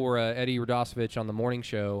in for Eddie Radosevich on the morning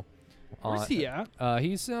show. Where's he at?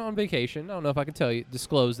 He's on vacation. I don't know if I can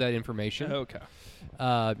disclose that information. Okay.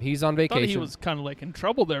 He's on vacation. I thought he was kind of like in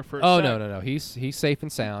trouble there for a sec. No. He's safe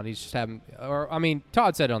and sound. He's just having,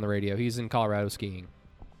 Todd said it on the radio. He's in Colorado skiing.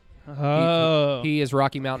 Oh. He is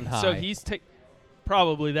Rocky Mountain High. So he's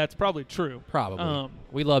that's probably true. Probably.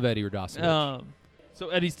 We love Eddie Radosevich. So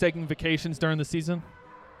Eddie's taking vacations during the season?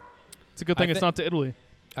 It's a good thing it's not to Italy.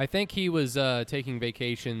 I think he was taking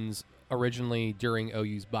vacations originally during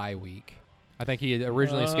OU's bye week. I think he had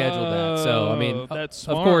originally scheduled that. So, that's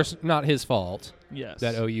smart. Of course, not his fault. Yes.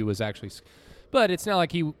 That OU was actually – but it's not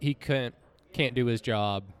like he can't do his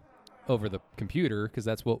job over the computer because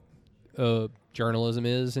that's what journalism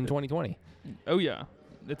is in 2020. Oh, yeah.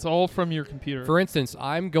 It's all from your computer. For instance,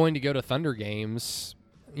 I'm going to go to Thunder games,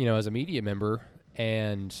 as a media member,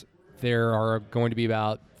 and there are going to be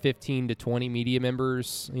about 15 to 20 media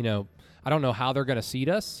members. I don't know how they're going to seat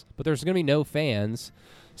us, but there's going to be no fans.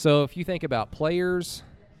 So if you think about players,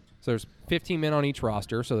 so there's 15 men on each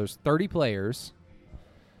roster, so there's 30 players.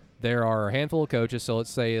 There are a handful of coaches, so let's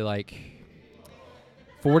say like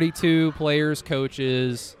 42 players,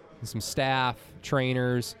 coaches, and some staff,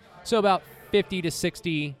 trainers. So about 50 to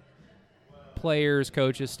 60 players,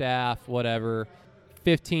 coaches, staff, whatever.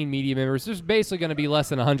 15 media members. There's basically going to be less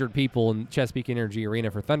than 100 people in Chesapeake Energy Arena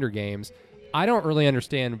for Thunder games. I don't really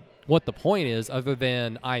understand what the point is other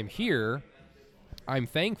than I'm here. I'm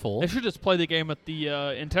thankful. They should just play the game at the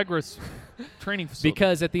Integris training facility.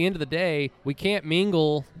 Because at the end of the day, we can't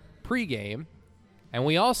mingle pregame, and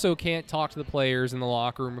we also can't talk to the players in the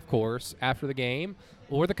locker room, of course, after the game,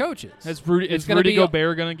 or the coaches. Is Rudy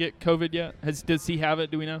Gobert going to get COVID yet? Does he have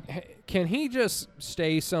it? Do we know? Can he just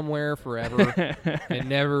stay somewhere forever and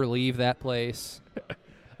never leave that place?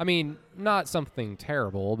 Not something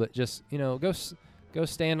terrible, but just, go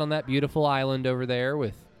stand on that beautiful island over there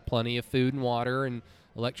with plenty of food and water and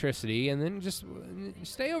electricity, and then just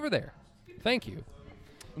stay over there. Thank you.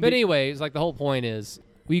 But anyways, the whole point is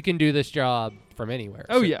we can do this job from anywhere.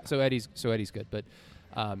 Oh, yeah. So Eddie's good. But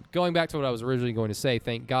Going back to what I was originally going to say,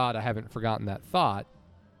 thank God I haven't forgotten that thought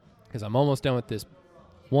because I'm almost done with this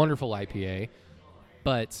wonderful IPA.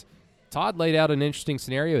 But Todd laid out an interesting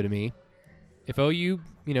scenario to me. If OU,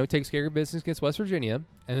 takes care of business against West Virginia,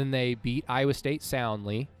 and then they beat Iowa State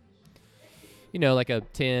soundly, like a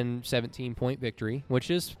 10, 17-point victory, which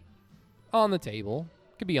is on the table,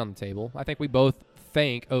 could be on the table. I think we both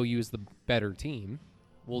think OU is the better team.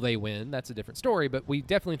 Will they win? That's a different story, but we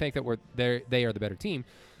definitely think that they are the better team.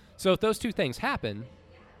 So if those two things happen,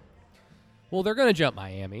 well, they're going to jump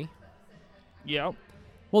Miami. Yeah.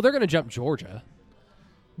 Well, they're going to jump Georgia.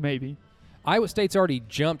 Maybe. Iowa State's already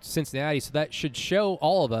jumped Cincinnati, so that should show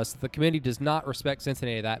all of us that the committee does not respect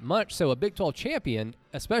Cincinnati that much. So a Big 12 champion,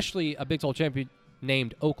 especially a Big 12 champion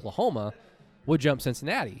named Oklahoma, would jump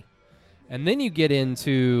Cincinnati. And then you get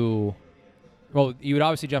into, well, you would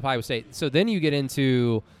obviously jump Iowa State. So then you get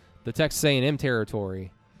into the Texas A&M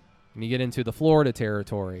territory, and you get into the Florida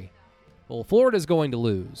territory. Well, Florida's going to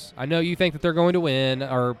lose. I know you think that they're going to win,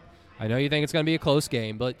 or I know you think it's going to be a close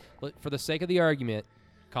game, but for the sake of the argument,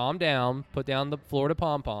 calm down, put down the Florida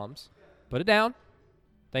pom-poms. Put it down.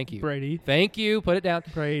 Thank you. Brady. Thank you. Put it down.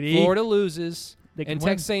 Brady. Florida loses, They can and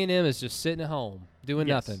win. Texas A&M is just sitting at home doing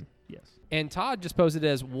Yes. nothing. Yes. And Todd just posed it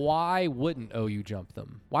as, why wouldn't OU jump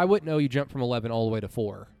them? Why wouldn't OU jump from 11 all the way to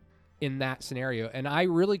 4 in that scenario? And I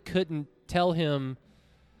really couldn't tell him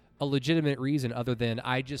a legitimate reason other than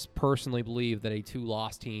I just personally believe that a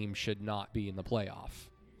 2-loss team should not be in the playoff.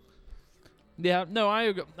 Yeah, no, I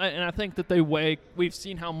agree. And I think that they weigh. We've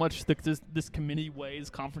seen how much this committee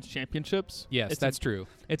weighs conference championships. Yes, that's true.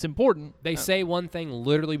 It's important. They say one thing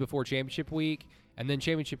literally before championship week, and then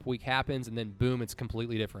championship week happens, and then boom, it's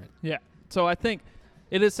completely different. Yeah. So I think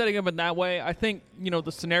it is setting up in that way. I think,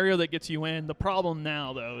 the scenario that gets you in, the problem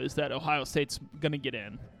now, though, is that Ohio State's going to get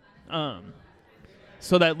in.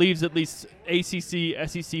 So that leaves at least ACC,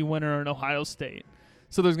 SEC winner and Ohio State.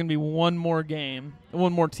 So there's going to be one more game,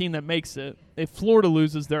 one more team that makes it. If Florida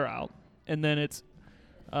loses, they're out. And then it's,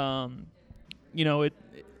 it's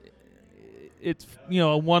a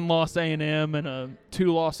 1-loss A&M and a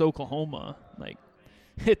 2-loss Oklahoma. Like,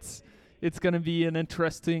 it's going to be an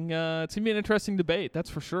interesting debate, that's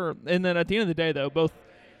for sure. And then at the end of the day, though, both,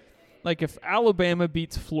 like, if Alabama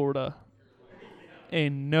beats Florida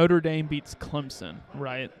and Notre Dame beats Clemson,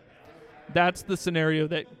 right? That's the scenario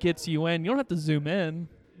that gets you in. You don't have to zoom in.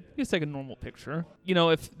 You just take a normal picture.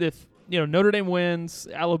 If Notre Dame wins,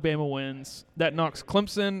 Alabama wins, that knocks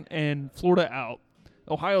Clemson and Florida out.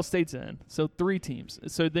 Ohio State's in. So 3 teams.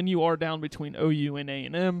 So then you are down between OU and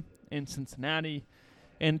A&M and Cincinnati.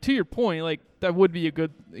 And to your point, like, that would be a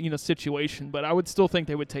good, situation, but I would still think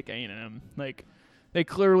they would take A&M. Like, they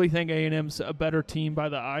clearly think A&M's a better team by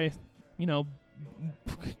the eye.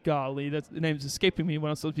 Golly, the name's escaping me when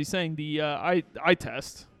I'm supposed to be saying the eye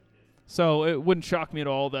test. So it wouldn't shock me at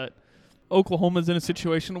all that Oklahoma's in a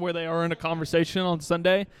situation where they are in a conversation on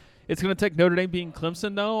Sunday. It's going to take Notre Dame beating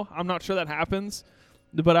Clemson, though. I'm not sure that happens,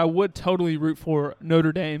 but I would totally root for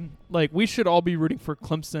Notre Dame. Like, we should all be rooting for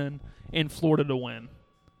Clemson and Florida to win,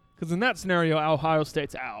 because in that scenario, Ohio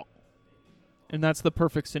State's out. And that's the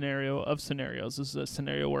perfect scenario of scenarios, is a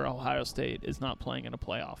scenario where Ohio State is not playing in a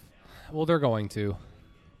playoff. Well, they're going to.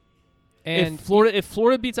 And if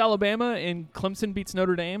Florida beats Alabama and Clemson beats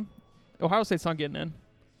Notre Dame, Ohio State's not getting in.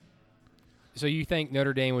 So you think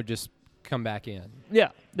Notre Dame would just come back in? Yeah,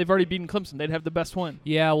 they've already beaten Clemson. They'd have the best win.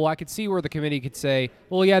 Yeah, well, I could see where the committee could say,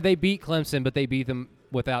 well, yeah, they beat Clemson, but they beat them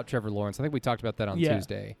without Trevor Lawrence. I think we talked about that on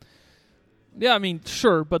Tuesday. Yeah, I mean,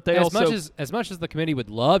 sure, but they as much as the committee would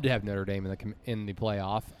love to have Notre Dame in the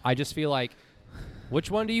playoff, I just feel like,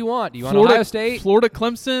 which one do you want? Do you want Ohio State? Florida,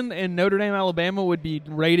 Clemson, and Notre Dame, Alabama would be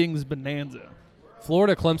ratings bonanza.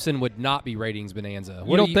 Florida, Clemson would not be ratings bonanza.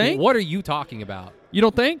 You don't think? What are you talking about? You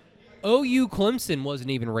don't think? OU Clemson wasn't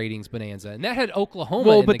even ratings bonanza, and that had Oklahoma.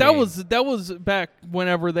 Well, in but the game. that was back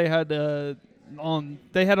whenever they had on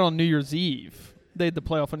New Year's Eve. They had the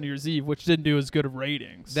playoff on New Year's Eve, which didn't do as good of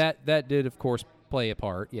ratings. That did, of course, play a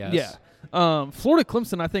part. Yes. Yeah. Florida,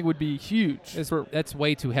 Clemson, I think would be huge. That's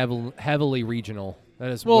way too heavily regional. That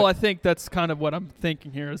is. Well, I think that's kind of what I'm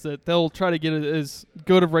thinking here, is that they'll try to get it as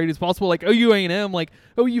good of ratings as possible. Like OU A&M, like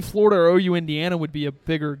OU Florida or OU Indiana would be a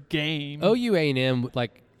bigger game. OU A&M,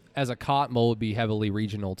 like, as a Cotton Bowl, would be heavily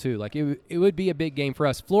regional too. Like, it would be a big game for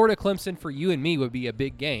us. Florida Clemson for you and me would be a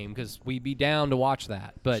big game because we'd be down to watch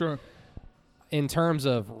that. But sure. In terms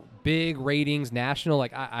of big ratings, national,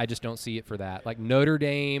 like, I just don't see it for that. Like Notre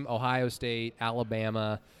Dame, Ohio State,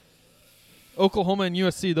 Alabama, Oklahoma, and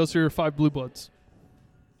USC, those are your 5 blue bloods.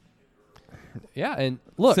 Yeah, and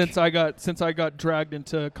look, since I got dragged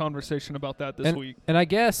into a conversation about that this week. And I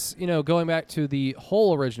guess, going back to the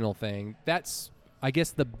whole original thing, that's, I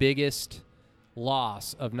guess, the biggest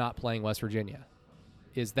loss of not playing West Virginia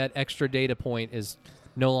is that extra data point is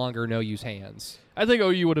no longer no-use hands. I think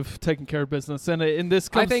OU would have taken care of business, and in this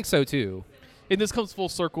comes, I think so too. And this comes full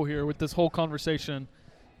circle here with this whole conversation.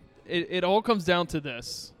 It all comes down to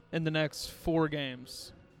this in the next 4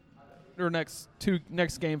 games, or next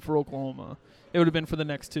game for Oklahoma. It would have been for the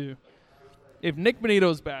next 2. If Nick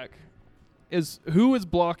Benito's back, who is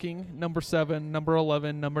blocking number 7, number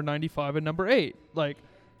 11, number 95, and number 8? Like,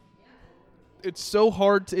 it's so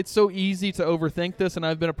hard. It's so easy to overthink this, and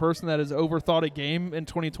I've been a person that has overthought a game in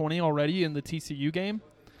 2020 already in the TCU game.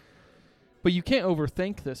 But you can't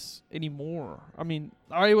overthink this anymore. I mean,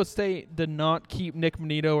 Iowa State did not keep Nick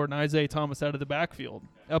Benito or Isaiah Thomas out of the backfield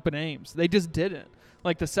up in Ames. They just didn't.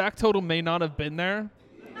 Like, the sack total may not have been there,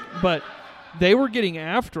 but they were getting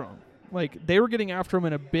after him. Like, they were getting after him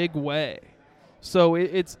in a big way. So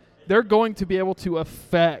they're going to be able to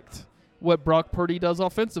affect what Brock Purdy does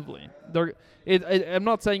offensively. I'm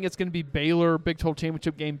not saying it's going to be Baylor Big 12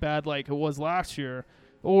 championship game bad like it was last year,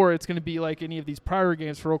 or it's going to be like any of these prior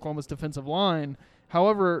games for Oklahoma's defensive line.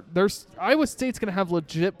 However, Iowa State's going to have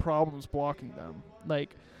legit problems blocking them.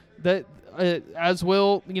 Like that, as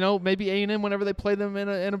will maybe A&M whenever they play them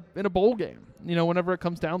in a bowl game. Whenever it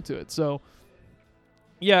comes down to it. So,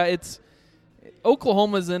 yeah,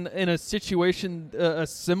 Oklahoma's in a situation, a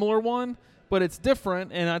similar one, but it's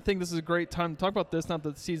different. And I think this is a great time to talk about this. Not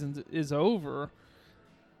that the season is over.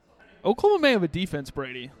 Oklahoma may have a defense,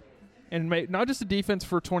 Brady. And not just a defense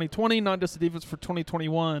for 2020, not just a defense for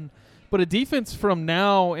 2021, but a defense from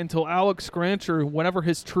now until Alex Grancher, whenever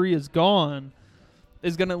his tree is gone,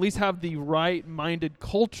 is going to at least have the right-minded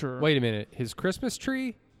culture. Wait a minute. His Christmas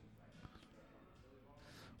tree?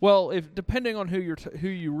 Well, depending on who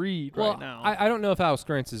you read right now. I don't know if Alex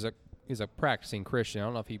Grancher is a practicing Christian. I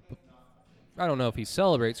don't know if he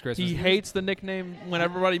celebrates Christmas. He hates the nickname when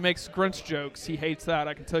everybody makes Grinch jokes. He hates that.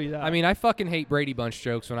 I can tell you that. I mean, I fucking hate Brady Bunch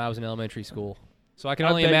jokes when I was in elementary school. So I can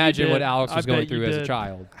only imagine what Alex was going through as a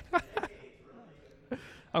child.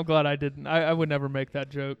 I'm glad I didn't. I would never make that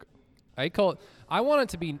joke. I want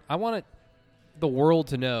the world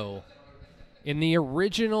to know in the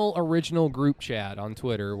original group chat on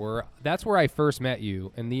Twitter, that's where I first met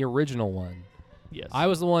you, in the original one. Yes. I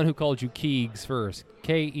was the one who called you Keegs first.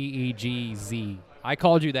 Keegz. I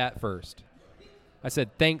called you that first. I said,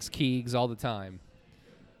 thanks, Keegs, all the time.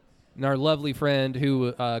 And our lovely friend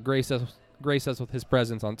who graced us with his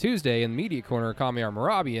presence on Tuesday in the media corner, Kamiar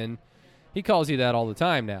Marabian, he calls you that all the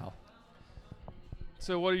time now.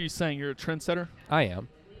 So what are you saying? You're a trendsetter? I am.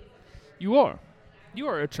 You are. You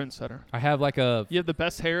are a trendsetter. I have You have the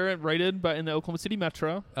best hair rated in the Oklahoma City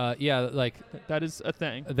Metro. Yeah, that is a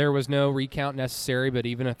thing. There was no recount necessary, but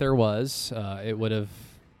even if there was, it would have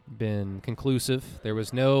been conclusive. There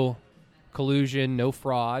was no collusion, no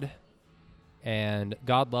fraud, and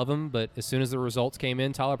God love him, but as soon as the results came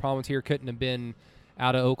in, Tyler Palmentier couldn't have been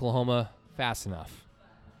out of Oklahoma fast enough.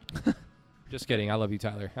 Just kidding. I love you,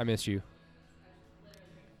 Tyler. I miss you.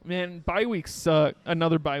 Man, bye weeks suck.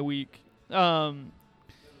 Another bye week.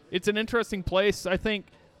 It's an interesting place. I think,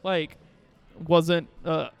 wasn't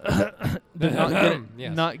Yes.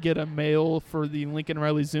 not get a mail for the Lincoln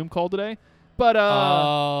Riley Zoom call today. But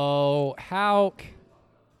what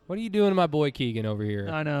are you doing to my boy Keegan over here?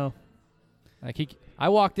 I know. I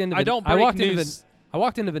walked into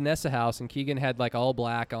Vanessa's house and Keegan had all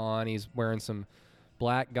black on. He's wearing some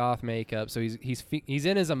black goth makeup, so he's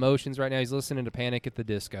in his emotions right now. He's listening to Panic at the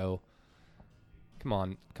Disco. Come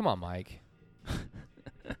on, Mike.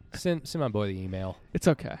 Send my boy the email. It's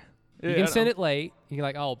okay. You can send it late. You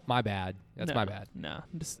can oh, my bad. That's my bad. No,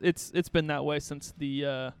 it's been that way since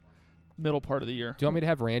the middle part of the year. Do you want me to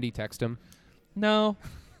have Randy text him? No,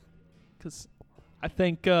 because I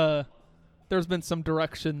think there's been some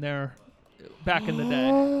direction there back in the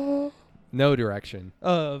day. No direction.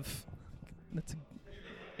 That's an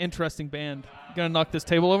interesting band. You gonna knock this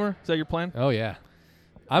table over? Is that your plan? Oh yeah.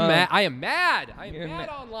 I'm mad. I am mad. I am mad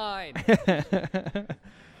online.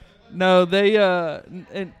 No, they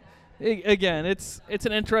again, it's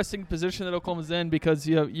an interesting position that Oklahoma's in because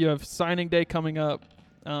you have signing day coming up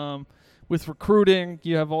with recruiting.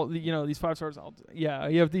 You have all these 5 stars. You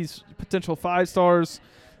have these potential 5 stars,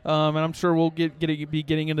 and I'm sure we'll be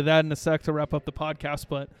getting into that in a sec to wrap up the podcast.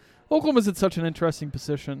 But Oklahoma's in such an interesting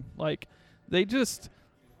position. They just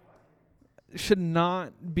should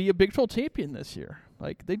not be a Big 12 champion this year.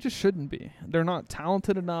 They just shouldn't be. They're not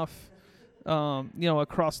talented enough,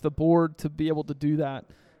 across the board to be able to do that.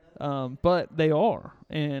 But they are,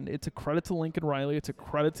 and it's a credit to Lincoln Riley. It's a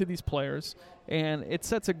credit to these players, and it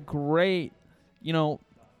sets a great,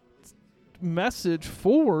 message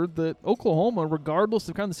forward that Oklahoma, regardless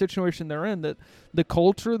of kind of the situation they're in, that the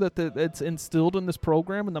culture that's instilled in this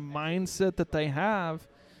program and the mindset that they have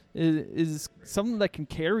is something that can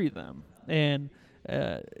carry them. And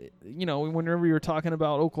whenever you're talking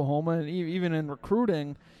about Oklahoma, and even in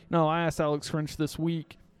recruiting, I asked Alex Grinch this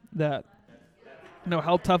week that,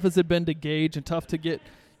 how tough has it been to gauge and tough to get,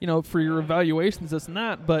 for your evaluations, this and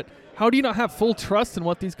that, but how do you not have full trust in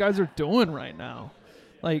what these guys are doing right now?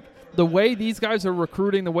 Like, the way these guys are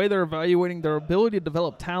recruiting, the way they're evaluating their ability to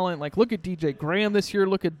develop talent, like look at DJ Graham this year,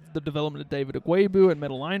 look at the development of David Agwebu at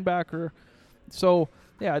middle linebacker. So,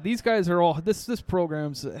 yeah, these guys are all, this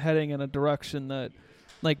program's heading in a direction that,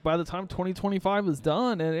 like, by the time 2025 is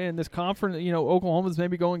done and this conference, Oklahoma's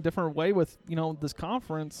maybe going a different way with, this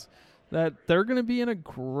conference, that they're going to be in a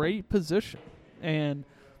great position. And,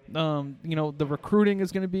 the recruiting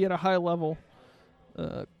is going to be at a high level.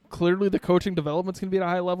 Clearly, the coaching development's going to be at a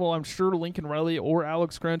high level. I'm sure Lincoln Riley or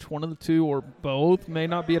Alex Grinch, one of the two or both, may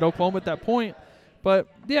not be at Oklahoma at that point. But,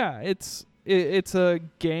 yeah, it's a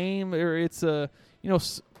game, or it's a,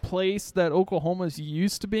 place that Oklahoma's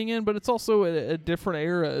used to being in, but it's also a different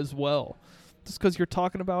era as well. Just because you're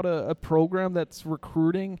talking about a program that's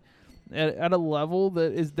recruiting at a level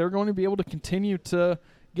that is they're going to be able to continue to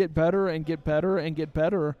get better and get better and get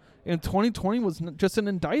better. And 2020 was just an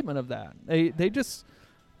indictment of that. They just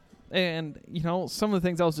 – and, some of the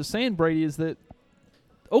things I was just saying, Brady, is that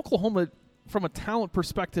Oklahoma, from a talent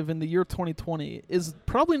perspective in the year 2020, is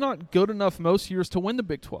probably not good enough most years to win the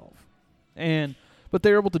Big 12. But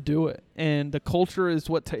they're able to do it. And the culture is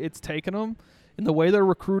what it's taken them. And the way they're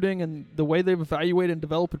recruiting and the way they've evaluated and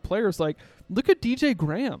developed players. Like, look at DJ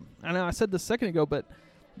Graham. I know I said this a second ago, but,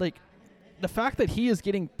 like, the fact that he is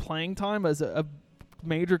getting playing time as a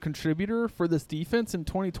major contributor for this defense in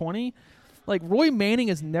 2020, like, Roy Manning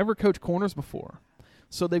has never coached corners before.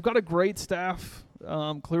 So they've got a great staff,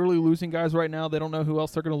 clearly losing guys right now. They don't know who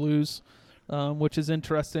else they're going to lose, which is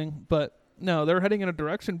interesting. But, no, they're heading in a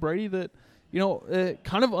direction, Brady, that,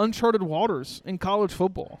 kind of uncharted waters in college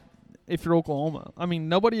football if you're Oklahoma. I mean,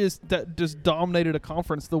 nobody has just dominated a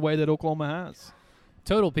conference the way that Oklahoma has.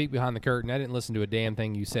 Total peek behind the curtain. I didn't listen to a damn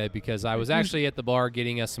thing you said because I was actually at the bar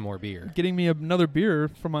getting us some more beer. Getting me another beer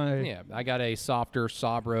for my... Yeah, I got a softer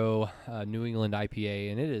Sabro New England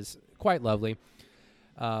IPA, and it is quite lovely.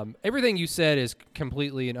 Everything you said is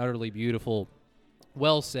completely and utterly beautiful.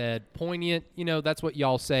 Well said. Poignant. That's what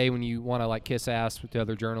y'all say when you want to, like, kiss ass to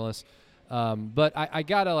other journalists. But I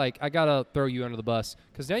gotta throw you under the bus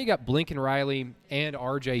because now you got Lincoln Riley and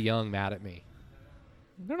RJ Young mad at me.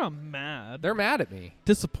 They're not mad. They're mad at me.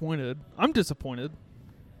 Disappointed. I'm disappointed.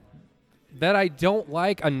 That I don't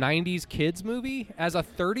like a 90s kids movie as a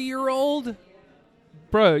 30-year-old?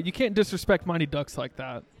 Bro, you can't disrespect Mighty Ducks like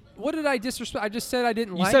that. What did I disrespect? I just said I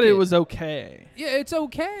didn't like it. You said it was okay. Yeah, it's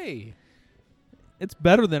okay. It's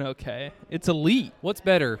better than okay. It's elite. What's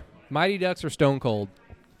better, Mighty Ducks or Stone Cold?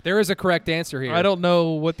 There is a correct answer here. I don't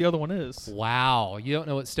know what the other one is. Wow. You don't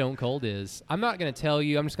know what Stone Cold is. I'm not going to tell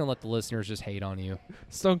you. I'm just going to let the listeners just hate on you.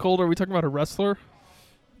 Stone Cold, are we talking about a wrestler?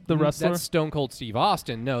 The wrestler? That's Stone Cold Steve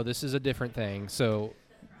Austin. No, this is a different thing. So,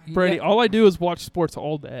 Brady, all I do is watch sports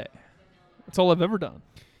all day. That's all I've ever done.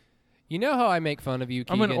 You know how I make fun of you,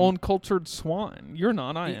 Keegan? I'm an uncultured swine. You're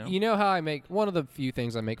not. I am. You know how I make – one of the few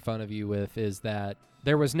things I make fun of you with is that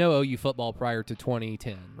there was no OU football prior to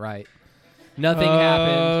 2010, right? Nothing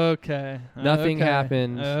happened. Okay. Nothing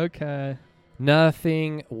happened. Okay.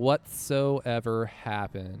 Nothing whatsoever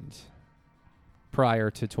happened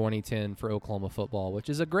prior to 2010 for Oklahoma football, which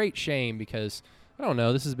is a great shame because, I don't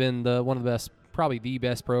know, this has been one of the best, probably the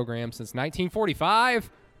best program since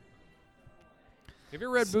 1945. Have you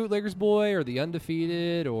ever read Bootlegger's Boy or The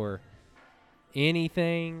Undefeated or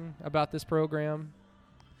anything about this program?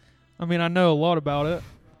 I mean, I know a lot about it.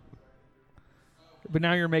 But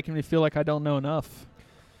now you're making me feel like I don't know enough.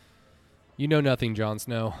 You know nothing, Jon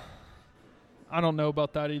Snow. I don't know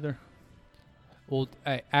about that either. Well,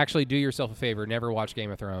 actually, do yourself a favor. Never watch Game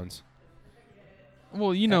of Thrones.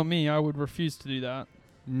 Well, you know me. I would refuse to do that.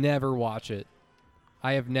 Never watch it.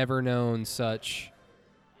 I have never known such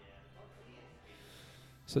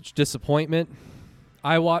disappointment.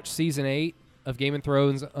 I watched Season 8 of Game of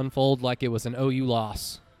Thrones unfold like it was an OU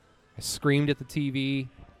loss. I screamed at the TV.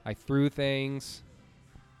 I threw things.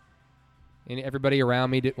 And everybody around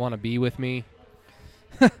me didn't want to be with me.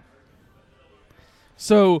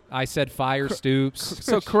 So I said fire Stoops.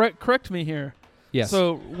 So correct me here. Yes.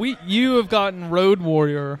 So you have gotten Road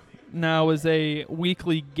Warrior now as a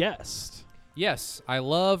weekly guest. Yes, I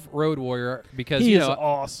love Road Warrior because He you is know,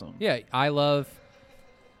 awesome. yeah, I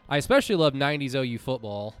especially love 90s OU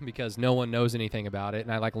football because no one knows anything about it,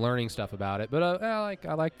 and I like learning stuff about it. But I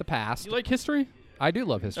like the past. You like history? I do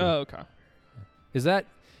love history. Oh, okay.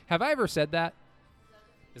 Have I ever said that?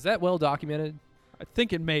 Is that well documented? I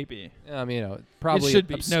think it may be. Probably should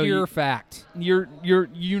be. No, obscure fact. You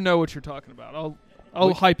know what you're talking about.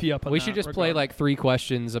 I'll hype you up on that. We should just play regardless. like 3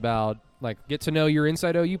 questions about get to know your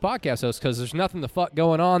Inside OU podcast host because there's nothing the fuck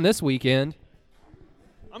going on this weekend.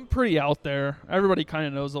 I'm pretty out there. Everybody kind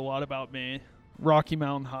of knows a lot about me. Rocky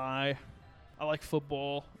Mountain High. I like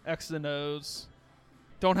football. X's and O's.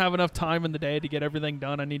 Don't have enough time in the day to get everything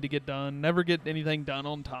done I need to get done. Never get anything done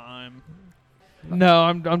on time. No,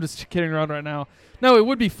 I'm just kidding around right now. No, it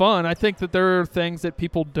would be fun. I think that there are things that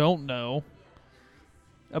people don't know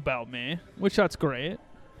about me, which that's great.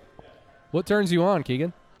 What turns you on,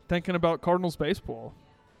 Keegan? Thinking about Cardinals baseball.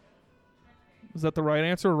 Is that the right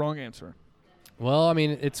answer or wrong answer? Well, I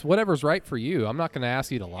mean, it's whatever's right for you. I'm not going to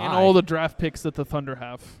ask you to lie. And all the draft picks that the Thunder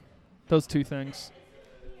have. Those 2 things.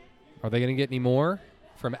 Are they going to get any more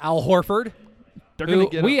from Al Horford? They're who going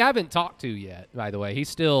to get we haven't talked to yet, by the way. He's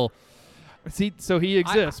still so he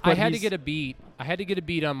exists. I but had to he's- get a beat. I had to get a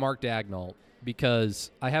beat on Mark Dagnall because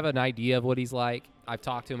I have an idea of what he's like. I've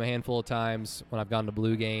talked to him a handful of times when I've gone to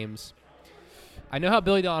Blue games. I know how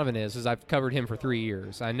Billy Donovan is, as I've covered him for 3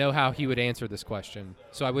 years. I know how he would answer this question,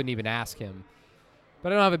 so I wouldn't even ask him.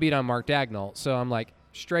 But I don't have a beat on Mark Dagnall, so I'm like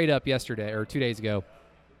straight up yesterday or 2 days ago.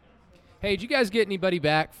 Hey, did you guys get anybody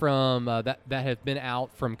back from that have been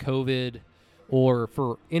out from COVID or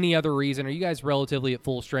for any other reason? Are you guys relatively at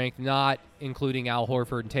full strength, not including Al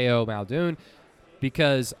Horford and Teo Muldoon?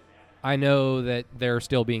 Because I know that they're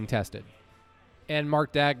still being tested. And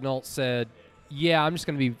Mark Dagnall said, "Yeah, I'm just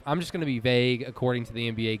going to be vague according to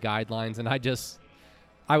the NBA guidelines." And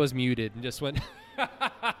I was muted and just went,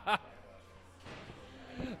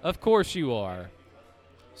 "Of course you are."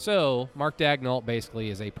 So Mark Dagnall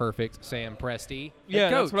basically is a perfect Sam Presti. head Yeah,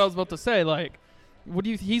 that's coach. what I was about to say. Like,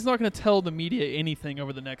 he's not going to tell the media anything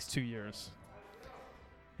over the next 2 years.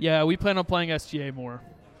 Yeah, we plan on playing SGA more.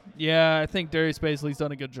 Yeah, I think Darius Baisley's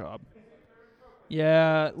done a good job.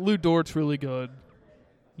 Yeah, Lou Dort's really good.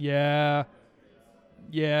 Yeah.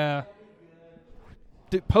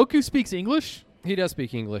 Poku speaks English? He does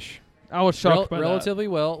speak English. I was shocked by relatively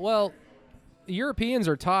well. Well, Europeans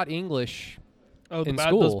are taught English. that. Oh, in those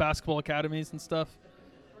school. basketball academies and stuff.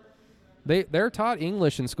 They're taught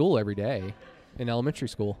English in school every day, in elementary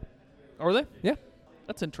school. Are they? Yeah.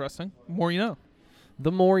 That's interesting. More you know.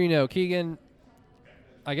 The more you know, Keegan.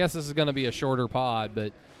 I guess this is going to be a shorter pod,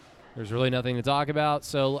 but there's really nothing to talk about.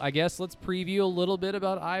 So I guess let's preview a little bit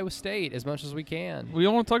about Iowa State as much as we can. We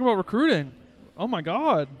don't want to talk about recruiting. Oh, my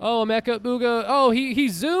God. Oh, Emeka Buga. Oh, he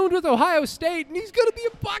zoomed with Ohio State, and he's going to be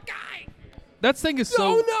a Buckeye. That thing is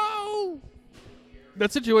so... Oh, no.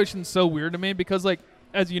 That situation's so weird to me because, like,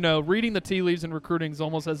 as you know, reading the tea leaves in recruiting is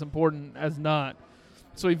almost as important as not.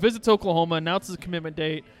 So he visits Oklahoma, announces a commitment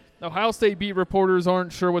date. Ohio State beat reporters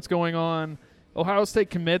aren't sure what's going on. Ohio State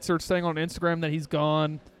commits are saying on Instagram that he's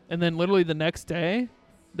gone. And then literally the next day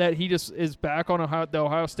that he just is back on the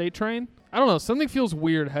Ohio State train. I don't know. Something feels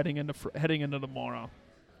weird heading into tomorrow.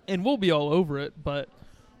 And we'll be all over it, but,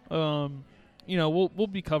 we'll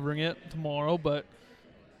be covering it tomorrow, but...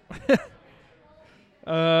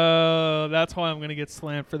 that's why I'm going to get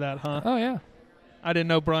slammed for that, huh? Oh, yeah. I didn't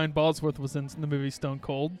know Brian Bosworth was in the movie Stone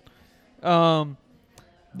Cold. Do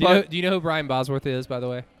you know who Brian Bosworth is, by the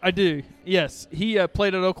way? I do, yes. He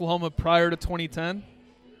played at Oklahoma prior to 2010,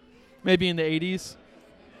 maybe in the 80s.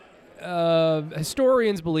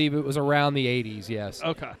 Historians believe it was around the 80s, yes.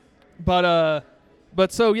 Okay. But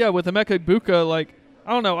so, yeah, with Emeka Egbuka, like, I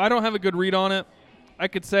don't know. I don't have a good read on it. I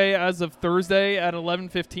could say as of Thursday at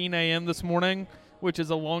 11:15 a.m. this morning, which is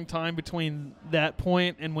a long time between that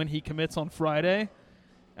point and when he commits on Friday.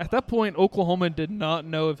 At that point, Oklahoma did not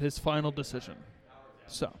know of his final decision.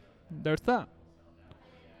 So, there's that.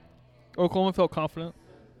 Oklahoma felt confident.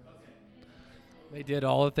 They did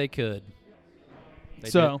all that they could. They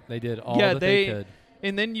did all yeah, that they could.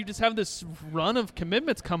 And then you just have this run of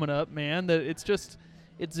commitments coming up, man, that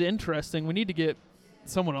it's interesting. We need to get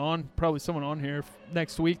probably someone on here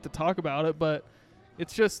next week to talk about it, but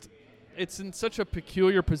it's in such a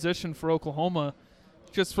peculiar position for Oklahoma,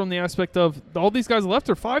 just from the aspect of all these guys left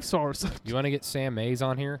are 5-stars. You want to get Sam Mays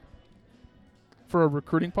on here? For a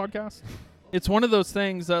recruiting podcast? It's one of those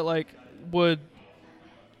things that, would,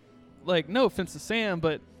 no offense to Sam,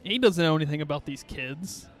 but he doesn't know anything about these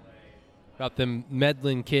kids. About them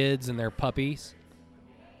meddling kids and their puppies?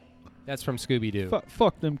 That's from Scooby-Doo.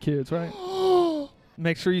 Fuck them kids, right?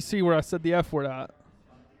 Make sure you see where I said the F word at.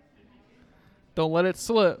 Don't let it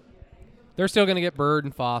slip. They're still going to get Bird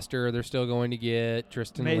and Foster. They're still going to get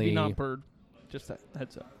Tristan Lee. Maybe not Bird. Just that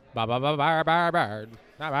heads up. Bird.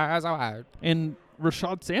 And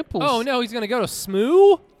Rashad Samples. Oh, no, he's going to go to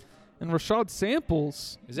SMU? And Rashad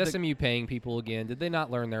Samples. Is SMU paying people again? Did they not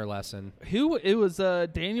learn their lesson? It was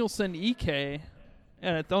Danielson Ike,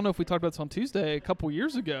 and I don't know if we talked about this on Tuesday, a couple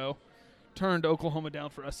years ago, turned Oklahoma down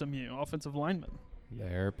for SMU, offensive lineman.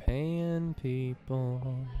 They're paying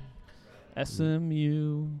people.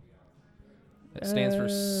 SMU. That stands for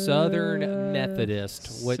Southern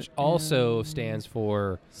Methodist, which also stands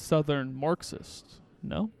for Southern Marxist.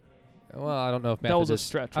 No? Well, I don't know if That was a Methodists.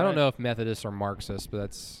 stretch, I don't right? know if Methodists are Marxists, but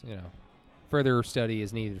that's further study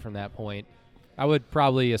is needed from that point. I would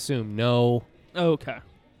probably assume no. Okay.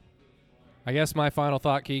 I guess my final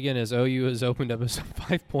thought, Keegan, is OU has opened up as a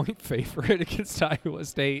 5-point favorite against Iowa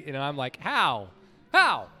State, and I'm like, how?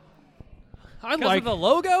 Because of the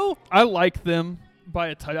logo? I like them by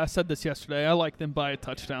a I said this yesterday. I like them by a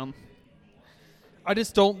touchdown. I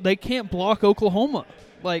just don't. They can't block Oklahoma.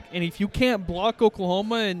 And if you can't block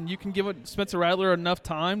Oklahoma and you can give Spencer Rattler enough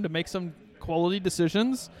time to make some quality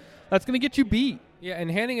decisions, that's going to get you beat. Yeah, and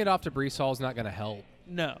handing it off to Breece Hall is not going to help.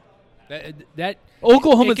 No. That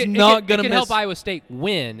Oklahoma's not going to miss. It can miss. help Iowa State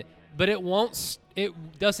win, but it won't.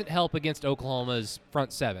 It doesn't help against Oklahoma's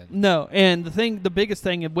front seven. No, and the biggest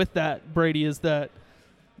thing with that, Brady, is that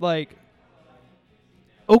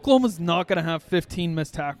Oklahoma's not going to have 15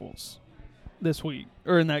 missed tackles this week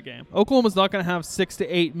or in that game. Oklahoma's not going to have 6 to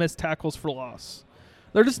 8 missed tackles for loss.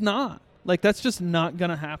 They're just not. That's just not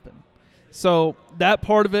going to happen. So that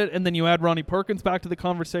part of it, and then you add Ronnie Perkins back to the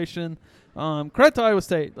conversation. Credit to Iowa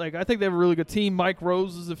State. Like, I think they have a really good team. Mike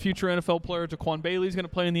Rose is a future NFL player. Jaquan Bailey's going to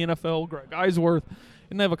play in the NFL. Greg Eisworth,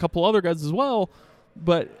 and they have a couple other guys as well.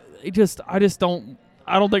 But I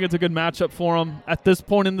don't think it's a good matchup for them at this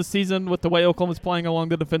point in the season with the way Oklahoma's playing along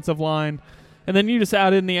the defensive line. And then you just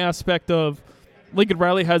add in the aspect of Lincoln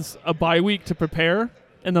Riley has a bye week to prepare.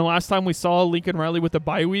 And the last time we saw Lincoln Riley with a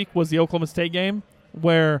bye week was the Oklahoma State game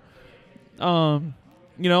where,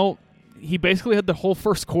 he basically had the whole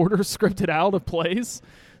first quarter scripted out of plays.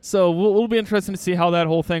 So we'll be interested to see how that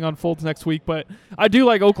whole thing unfolds next week. But I do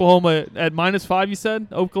like Oklahoma at -5, you said?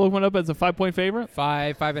 Oklahoma went up as a 5-point favorite?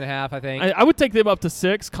 5.5, I think. I would take them up to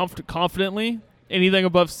 6 confidently. Anything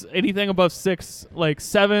above 6,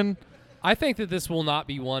 7. I think that this will not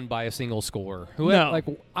be won by a single score. No.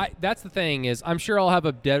 That's the thing is I'm sure I'll have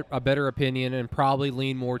a better opinion and probably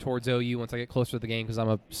lean more towards OU once I get closer to the game because I'm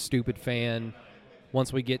a stupid fan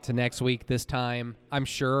once we get to next week this time, I'm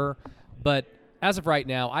sure. But as of right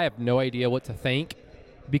now, I have no idea what to think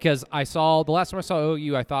because the last time I saw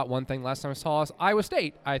OU, I thought one thing. Last time I saw Iowa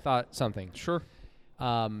State, I thought something. Sure.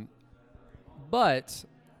 But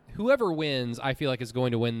whoever wins, I feel like is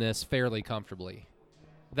going to win this fairly comfortably.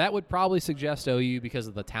 That would probably suggest OU because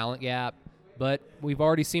of the talent gap, but we've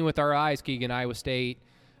already seen with our eyes, Keegan, Iowa State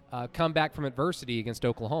come back from adversity against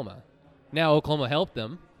Oklahoma. Now Oklahoma helped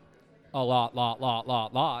them a lot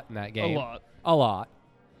in that game. A lot.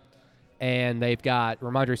 And they've got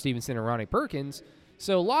Ramondre Stevenson and Ronnie Perkins.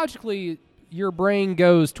 So logically, your brain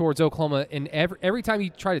goes towards Oklahoma, and every time you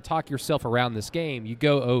try to talk yourself around this game, you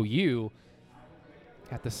go OU.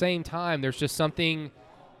 At the same time, there's just something,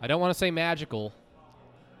 I don't want to say magical,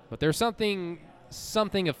 but there's something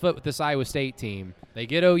afoot with this Iowa State team. They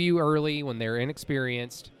get OU early when they're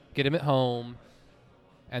inexperienced, get them at home,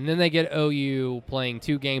 and then they get OU playing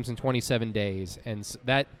 2 games in 27 days. And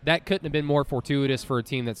that couldn't have been more fortuitous for a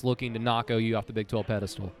team that's looking to knock OU off the Big 12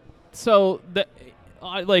 pedestal. So,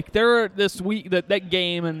 there this week, that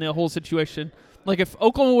game and the whole situation, if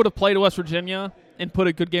Oklahoma would have played West Virginia and put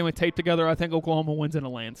a good game of tape together, I think Oklahoma wins in a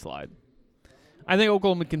landslide. I think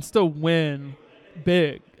Oklahoma can still win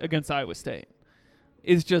big against Iowa State.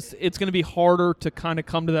 It's going to be harder to kind of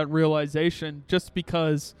come to that realization just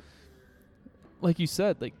because, like you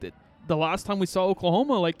said, the last time we saw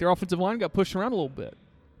Oklahoma, their offensive line got pushed around a little bit.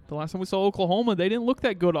 The last time we saw Oklahoma, they didn't look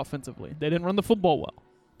that good offensively. They didn't run the football well.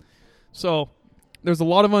 So there's a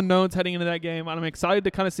lot of unknowns heading into that game. I'm excited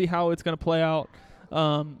to kind of see how it's going to play out.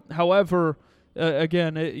 However,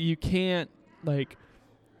 again, you can't,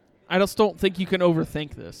 I just don't think you can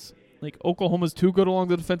overthink this. Oklahoma's too good along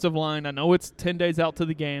the defensive line. I know it's 10 days out to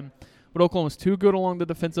the game, but Oklahoma's too good along the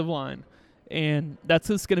defensive line. And that's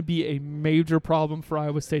just going to be a major problem for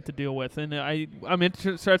Iowa State to deal with. And I'm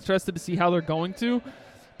interested to see how they're going to,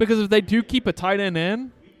 because if they do keep a tight end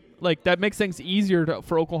in, that makes things easier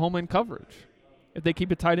for Oklahoma in coverage. If they keep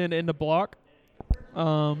a tight end in the block,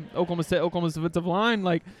 Oklahoma's defensive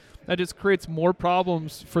line, that just creates more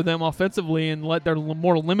problems for them offensively and they're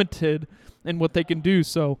more limited in what they can do.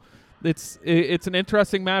 So it's an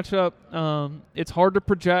interesting matchup. It's hard to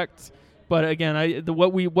project, but again,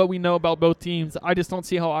 what we know about both teams, I just don't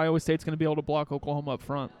see how Iowa State's going to be able to block Oklahoma up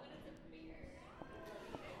front.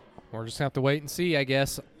 We're just going to have to wait and see, I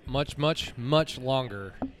guess, much, much, much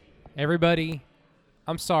longer. Everybody,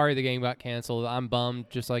 I'm sorry the game got canceled. I'm bummed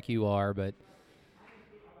just like you are, but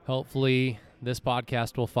hopefully this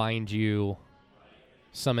podcast will find you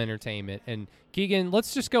some entertainment. And Keegan,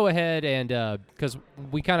 let's just go ahead and because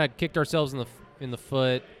we kind of kicked ourselves in the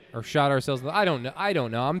foot or shot ourselves in the, I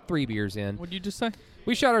don't know. I'm 3 beers in. What did you just say?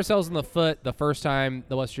 We shot ourselves in the foot the first time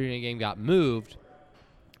the West Virginia game got moved,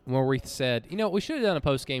 where we said, we should have done a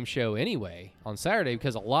post-game show anyway on Saturday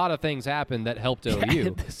because a lot of things happened that helped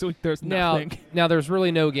OU. This week there's nothing. Now there's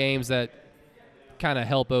really no games that kind of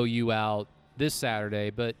help OU out this Saturday,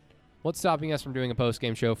 but what's stopping us from doing a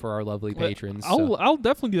post-game show for our lovely patrons? I'll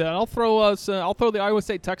definitely do that. I'll throw the Iowa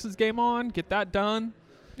State Texas game on, get that done.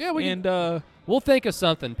 Yeah, we'll think of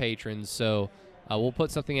something, patrons. So we'll put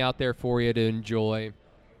something out there for you to enjoy.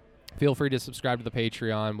 Feel free to subscribe to the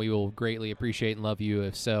Patreon. We will greatly appreciate and love you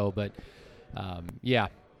if so. But, yeah,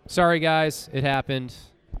 sorry, guys. It happened.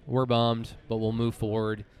 We're bummed, but we'll move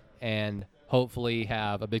forward and hopefully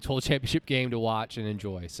have a Big 12 championship game to watch and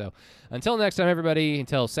enjoy. So until next time, everybody,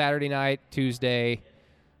 until Saturday night, Tuesday,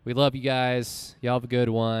 we love you guys. Y'all have a good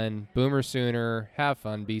one. Boomer Sooner. Have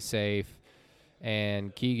fun. Be safe.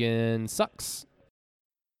 And Keegan sucks.